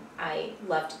 I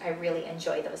really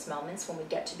enjoy those moments when we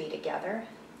get to be together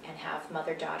and have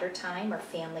mother-daughter time or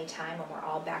family time when we're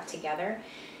all back together.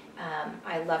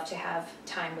 I love to have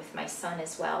time with my son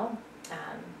as well.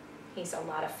 He's a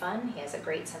lot of fun. He has a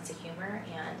great sense of humor,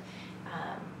 and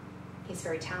he's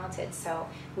very talented. So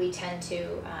we tend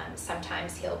to,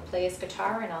 sometimes he'll play his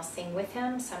guitar and I'll sing with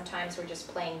him. Sometimes we're just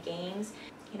playing games.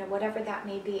 You know, whatever that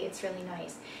may be, it's really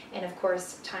nice. And of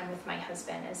course, time with my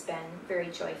husband has been very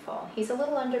joyful. He's a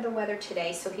little under the weather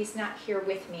today, so he's not here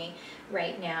with me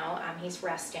right now. He's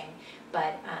resting.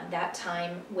 But that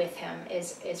time with him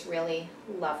is really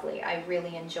lovely. I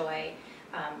really enjoy.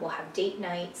 We'll have date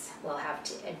nights, we'll have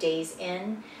days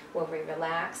in where we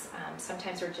relax.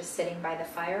 Sometimes we're just sitting by the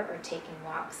fire or taking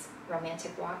walks,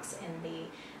 romantic walks in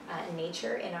the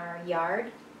nature in our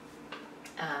yard.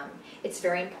 It's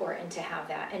very important to have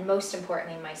that. And most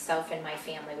importantly, myself and my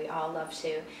family, we all love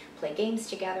to play games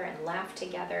together and laugh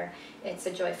together. It's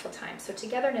a joyful time. So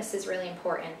togetherness is really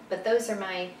important. But those are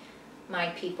my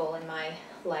people in my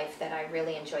life that I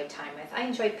really enjoy time with. I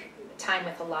enjoy time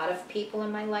with a lot of people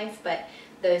in my life, but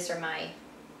that's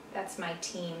my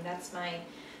team, that's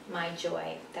my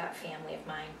joy, that family of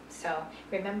mine. So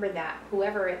remember that,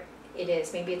 whoever it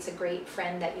is, maybe it's a great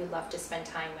friend that you love to spend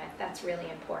time with, that's really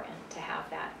important to have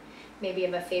that. Maybe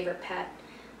you have a favorite pet,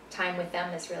 time with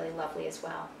them is really lovely as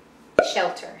well.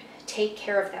 Shelter, take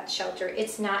care of that shelter.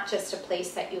 It's not just a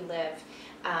place that you live,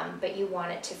 but you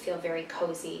want it to feel very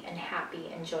cozy and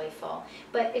happy and joyful.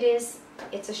 But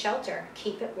it's a shelter.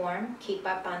 Keep it warm, keep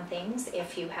up on things.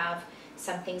 If you have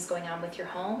some things going on with your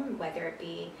home, whether it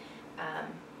be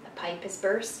a pipe is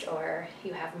burst, or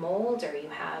you have mold, or you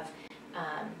have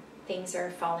things are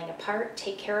falling apart,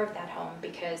 take care of that home,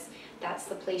 because that's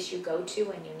the place you go to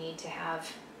when you need to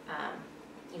have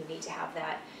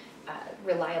that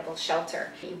reliable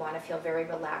shelter. You want to feel very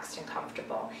relaxed and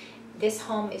comfortable. This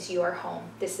home is your home.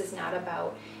 This is not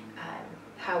about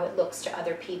how it looks to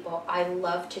other people. I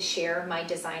love to share my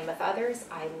design with others.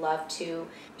 I love to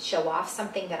show off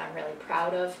something that I'm really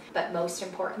proud of. But most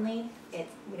importantly,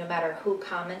 no matter who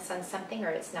comments on something or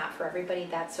it's not for everybody,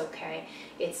 that's okay.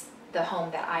 It's the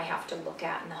home that I have to look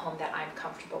at and the home that I'm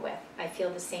comfortable with. I feel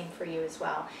the same for you as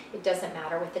well. It doesn't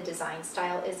matter what the design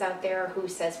style is out there, who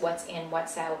says what's in,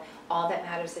 what's out. All that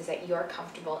matters is that you're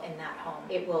comfortable in that home.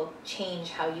 It will change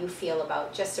how you feel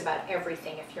about just about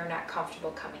everything if you're not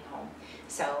comfortable coming home.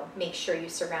 So make sure you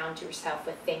surround yourself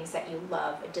with things that you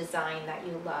love, a design that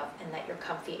you love, and that you're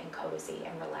comfy and cozy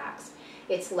and relaxed.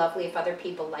 It's lovely if other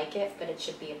people like it, but it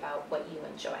should be about what you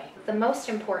enjoy. The most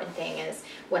important thing is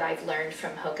what I've learned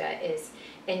from Hygge is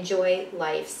enjoy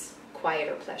life's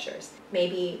quieter pleasures.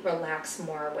 Maybe relax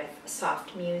more with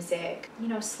soft music.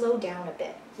 Slow down a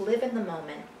bit. Live in the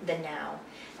moment, the now.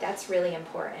 That's really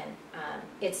important.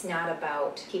 It's not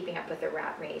about keeping up with a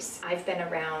rat race. I've been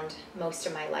around most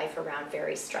of my life around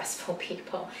very stressful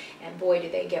people, and boy, do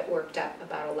they get worked up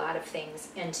about a lot of things.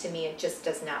 And to me, it just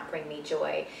does not bring me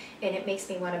joy, and it makes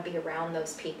me want to be around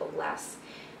those people less.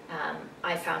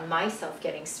 I found myself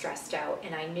getting stressed out,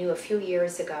 and I knew a few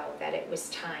years ago that it was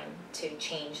time to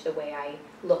change the way I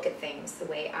look at things, the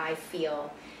way I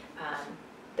feel,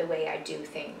 the way I do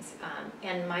things.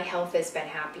 And my health has been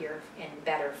happier and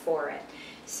better for it.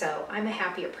 So I'm a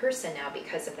happier person now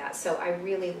because of that. So I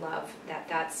really love that.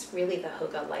 That's really the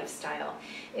Hygge lifestyle.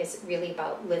 It's really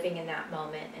about living in that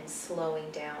moment and slowing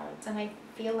down. And I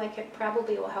feel like it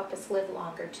probably will help us live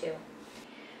longer too.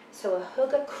 So a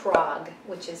Hygge Krog,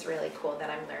 which is really cool that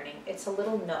I'm learning, it's a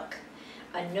little nook.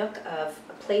 A nook of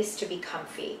a place to be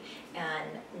comfy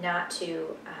and not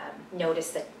to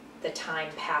notice the time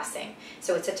passing.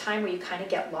 So it's a time where you kind of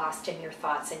get lost in your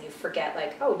thoughts and you forget,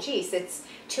 like, oh geez, it's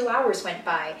 2 hours went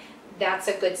by. That's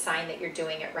a good sign that you're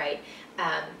doing it right.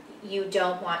 You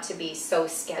don't want to be so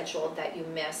scheduled that you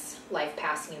miss life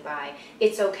passing you by.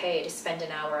 It's okay to spend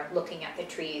an hour looking at the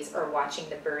trees or watching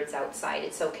the birds outside.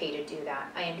 It's okay to do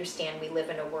that. I understand we live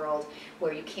in a world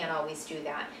where you can't always do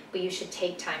that, but you should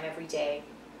take time every day.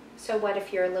 So what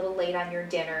if you're a little late on your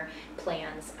dinner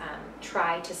plans?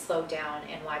 Try to slow down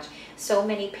and watch. So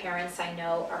many parents I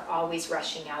know are always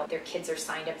rushing out. Their kids are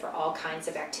signed up for all kinds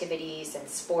of activities and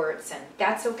sports, and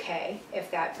that's okay if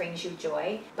that brings you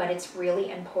joy, but it's really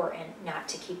important not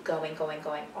to keep going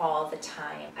all the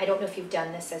time. I don't know if you've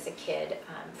done this as a kid.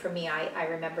 For me, I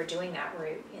remember doing that where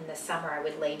in the summer I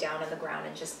would lay down on the ground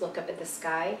and just look up at the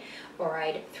sky, or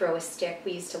I'd throw a stick.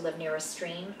 We used to live near a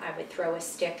stream. I would throw a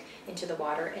stick into the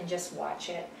water and just watch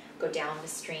it go down the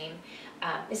stream.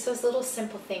 It's those little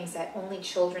simple things that only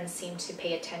children seem to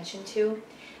pay attention to,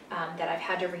 that I've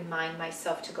had to remind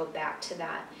myself to go back to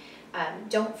that.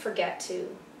 Don't forget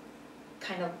to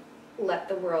kind of let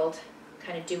the world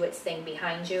kind of do its thing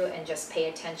behind you and just pay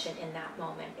attention in that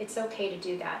moment. It's okay to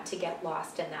do that, to get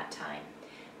lost in that time.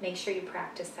 Make sure you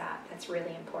practice that. That's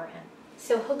really important.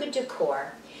 So Hygge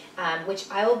decor, which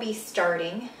I will be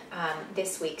starting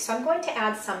this week. So I'm going to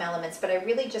add some elements, but I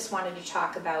really just wanted to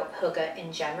talk about Hygge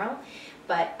in general.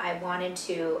 But I wanted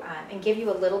to and give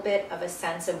you a little bit of a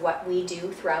sense of what we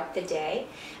do throughout the day.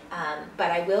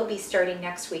 But I will be starting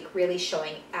next week really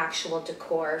showing actual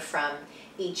decor from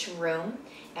each room.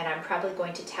 And I'm probably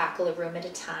going to tackle a room at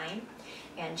a time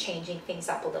and changing things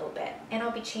up a little bit. And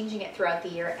I'll be changing it throughout the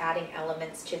year, adding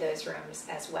elements to those rooms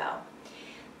as well.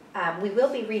 We will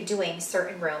be redoing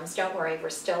certain rooms. Don't worry, we're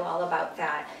still all about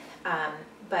that.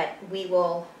 But we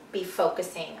will be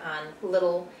focusing on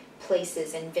little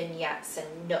places and vignettes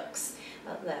and nooks,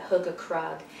 the Hygge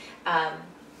Krog.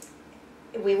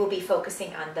 We will be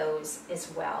focusing on those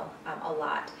as well a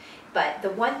lot. But the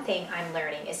one thing I'm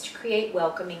learning is to create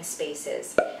welcoming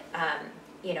spaces,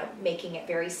 making it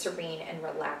very serene and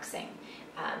relaxing.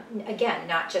 Again,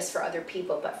 not just for other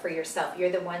people, but for yourself.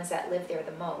 You're the ones that live there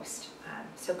the most.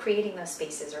 So creating those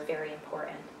spaces are very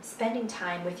important. Spending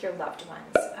time with your loved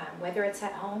ones, whether it's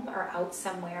at home or out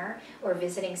somewhere or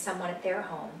visiting someone at their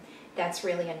home, that's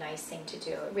really a nice thing to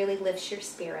do. It really lifts your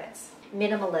spirits.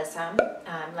 Minimalism,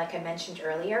 like I mentioned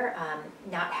earlier,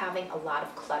 not having a lot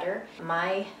of clutter.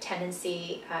 My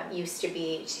tendency used to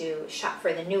be to shop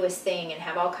for the newest thing and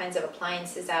have all kinds of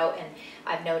appliances out, and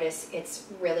I've noticed it's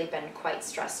really been quite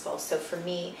stressful. So for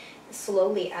me,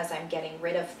 slowly as I'm getting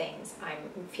rid of things,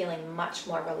 I'm feeling much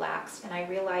more relaxed, and I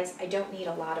realize I don't need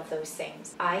a lot of those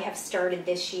things. I have started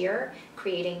this year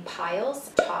creating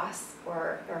piles, toss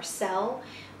or sell,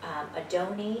 a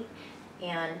donate,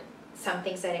 and some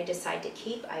things that I decide to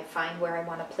keep, I find where I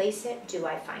want to place it. Do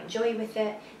I find joy with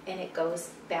it? And it goes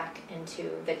back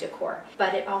into the decor.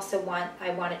 But it also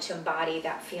I want it to embody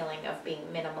that feeling of being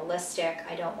minimalistic.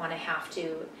 I don't want to have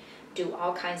to do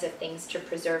all kinds of things to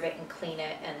preserve it and clean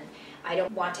it, and I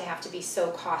don't want to have to be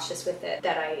so cautious with it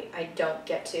that I don't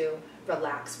get to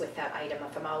relax with that item.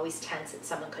 If I'm always tense that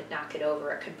someone could knock it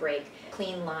over, it could break.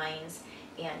 Clean lines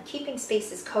and keeping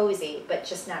spaces cozy, but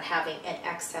just not having an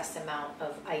excess amount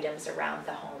of items around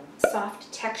the home.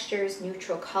 Soft textures,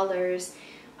 neutral colors.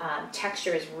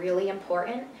 Texture is really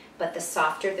important, but the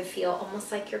softer the feel,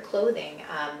 almost like your clothing,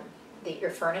 your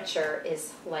furniture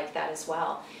is like that as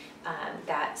well.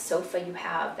 That sofa you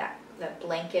have, that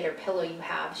blanket or pillow you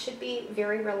have should be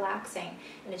very relaxing,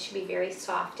 and it should be very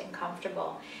soft and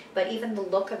comfortable. But even the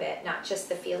look of it, not just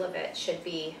the feel of it, should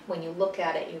be, when you look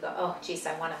at it, you go, oh geez,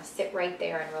 I want to sit right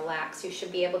there and relax. You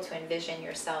should be able to envision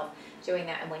yourself doing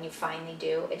that, and when you finally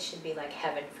do, it should be like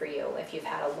heaven for you if you've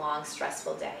had a long,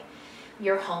 stressful day.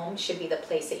 Your home should be the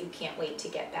place that you can't wait to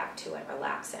get back to and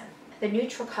relax in. The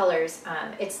neutral colors,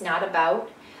 it's not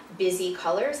about busy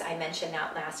colors. I mentioned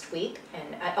that last week,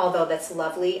 and although that's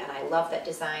lovely and I love that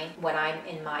design, when I'm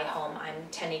in my home, I'm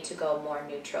tending to go more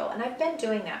neutral, and I've been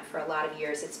doing that for a lot of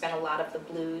years. It's been a lot of the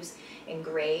blues and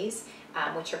grays,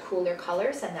 which are cooler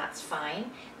colors, and that's fine,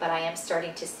 but I am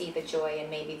starting to see the joy in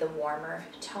maybe the warmer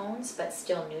tones, but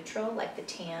still neutral, like the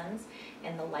tans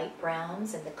and the light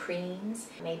browns and the creams,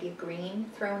 maybe a green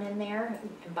thrown in there.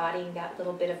 Embodying that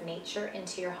little bit of nature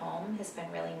into your home has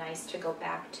been really nice to go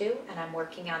back to, and I'm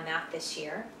working on that this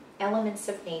year. Elements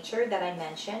of nature that I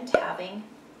mentioned, having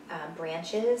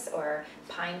branches or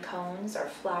pine cones or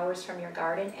flowers from your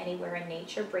garden anywhere in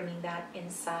nature, bringing that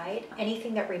inside.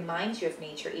 Anything that reminds you of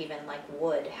nature, even like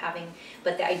wood,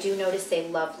 but I do notice they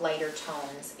love lighter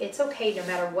tones. It's okay no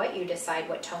matter what you decide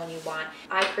what tone you want.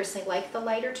 I personally like the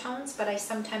lighter tones, but I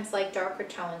sometimes like darker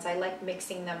tones. I like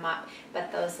mixing them up,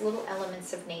 but those little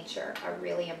elements of nature are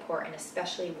really important,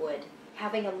 especially wood.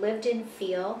 Having a lived-in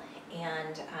feel,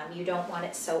 and you don't want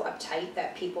it so uptight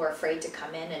that people are afraid to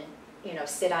come in and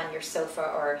sit on your sofa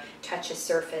or touch a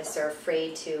surface, or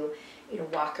afraid to,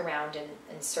 walk around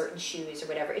in certain shoes or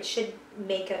whatever. It should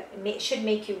make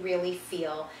you really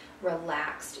feel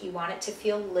relaxed. You want it to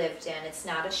feel lived in. It's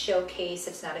not a showcase.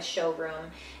 It's not a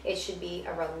showroom. It should be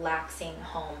a relaxing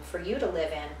home for you to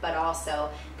live in, but also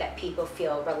that people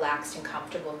feel relaxed and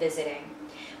comfortable visiting.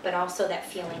 But also that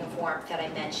feeling of warmth that I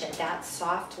mentioned, that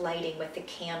soft lighting with the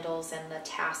candles and the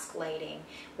task lighting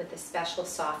with the special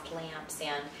soft lamps,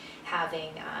 and having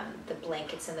the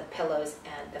blankets and the pillows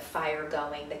and the fire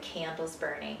going, the candles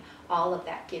burning, all of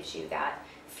that gives you that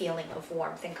feeling of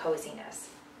warmth and coziness.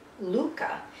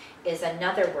 Luca is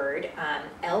another word,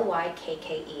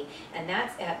 L-Y-K-K-E, and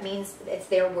that means it's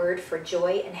their word for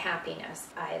joy and happiness.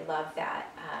 I love that.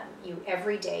 You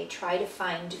every day try to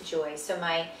find joy. So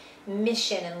my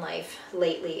mission in life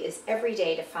lately is every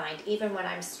day to find, even when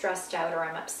I'm stressed out or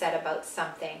I'm upset about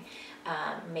something,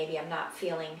 maybe I'm not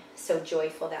feeling so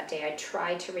joyful that day, I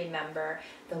try to remember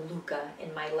the Luca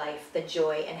in my life, the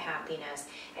joy and happiness,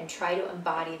 and try to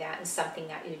embody that in something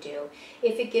that you do.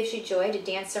 If it gives you joy to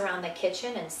dance around the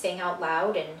kitchen and sing out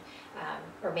loud, and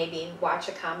or maybe watch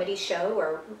a comedy show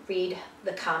or read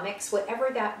the comics, whatever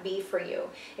that be for you.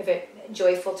 If it's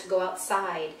joyful to go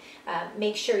outside,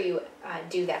 make sure you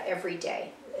do that every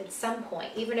day. At some point,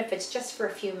 even if it's just for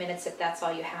a few minutes, if that's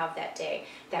all you have that day,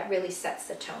 that really sets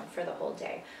the tone for the whole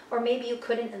day. Or maybe you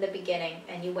couldn't in the beginning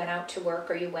and you went out to work,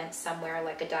 or you went somewhere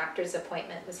like a doctor's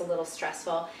appointment was a little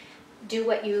stressful. Do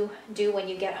what you do when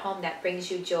you get home that brings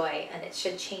you joy, and it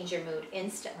should change your mood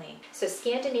instantly. So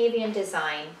Scandinavian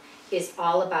design is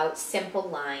all about simple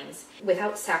lines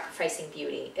without sacrificing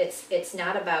beauty. It's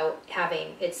not about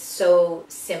having it so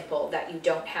simple that you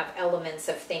don't have elements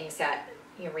of things that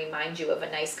remind you of a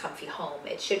nice comfy home.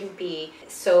 It shouldn't be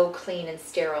so clean and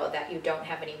sterile that you don't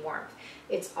have any warmth.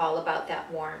 It's all about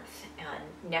that warmth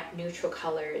and neutral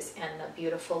colors and the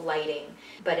beautiful lighting,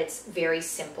 but it's very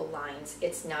simple lines.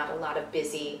 It's not a lot of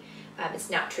busy, it's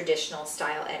not traditional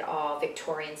style at all,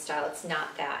 Victorian style, it's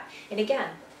not that. And again,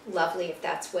 lovely if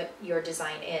that's what your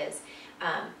design is.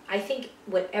 I think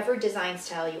whatever design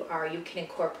style you are, you can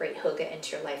incorporate Hygge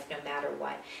into your life no matter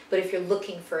what. But if you're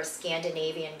looking for a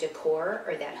Scandinavian decor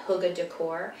or that Hygge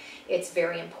decor, it's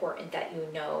very important that you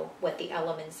know what the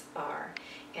elements are,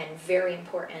 and very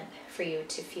important for you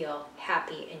to feel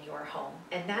happy in your home.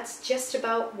 And that's just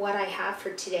about what I have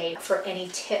for today. For any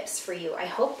tips for you, I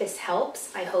hope this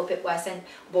helps. I hope it wasn't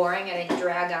boring. I didn't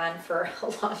drag on for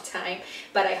a long time,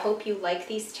 but I hope you like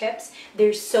these tips.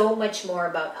 There's so much more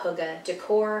about Hygge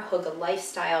decor, Hygge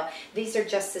lifestyle. These are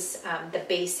just the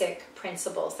basic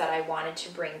principles that I wanted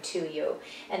to bring to you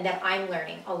and that I'm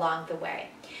learning along the way.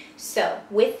 So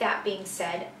with that being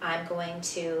said, I'm going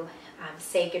to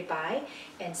say goodbye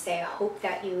and say I hope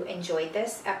that you enjoyed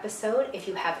this episode. If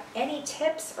you have any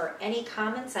tips or any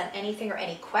comments on anything or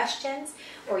any questions,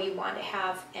 or you want to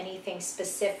have anything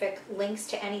specific, links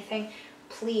to anything,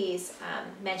 please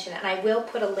mention that. And I will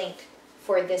put a link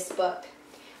for this book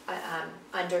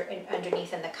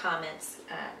underneath in the comments,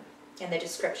 in the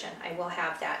description. I will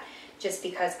have that, just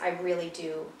because I really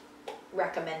do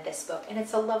recommend this book, and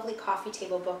it's a lovely coffee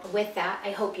table book. With that,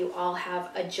 I hope you all have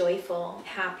a joyful,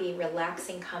 happy,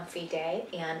 relaxing, comfy day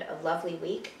and a lovely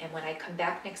week. And when I come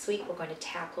back next week, we're going to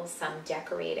tackle some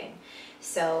decorating.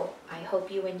 So I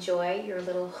hope you enjoy your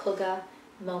little Hygge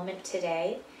moment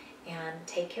today, and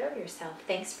take care of yourself.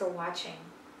 Thanks for watching.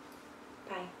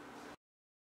 Bye.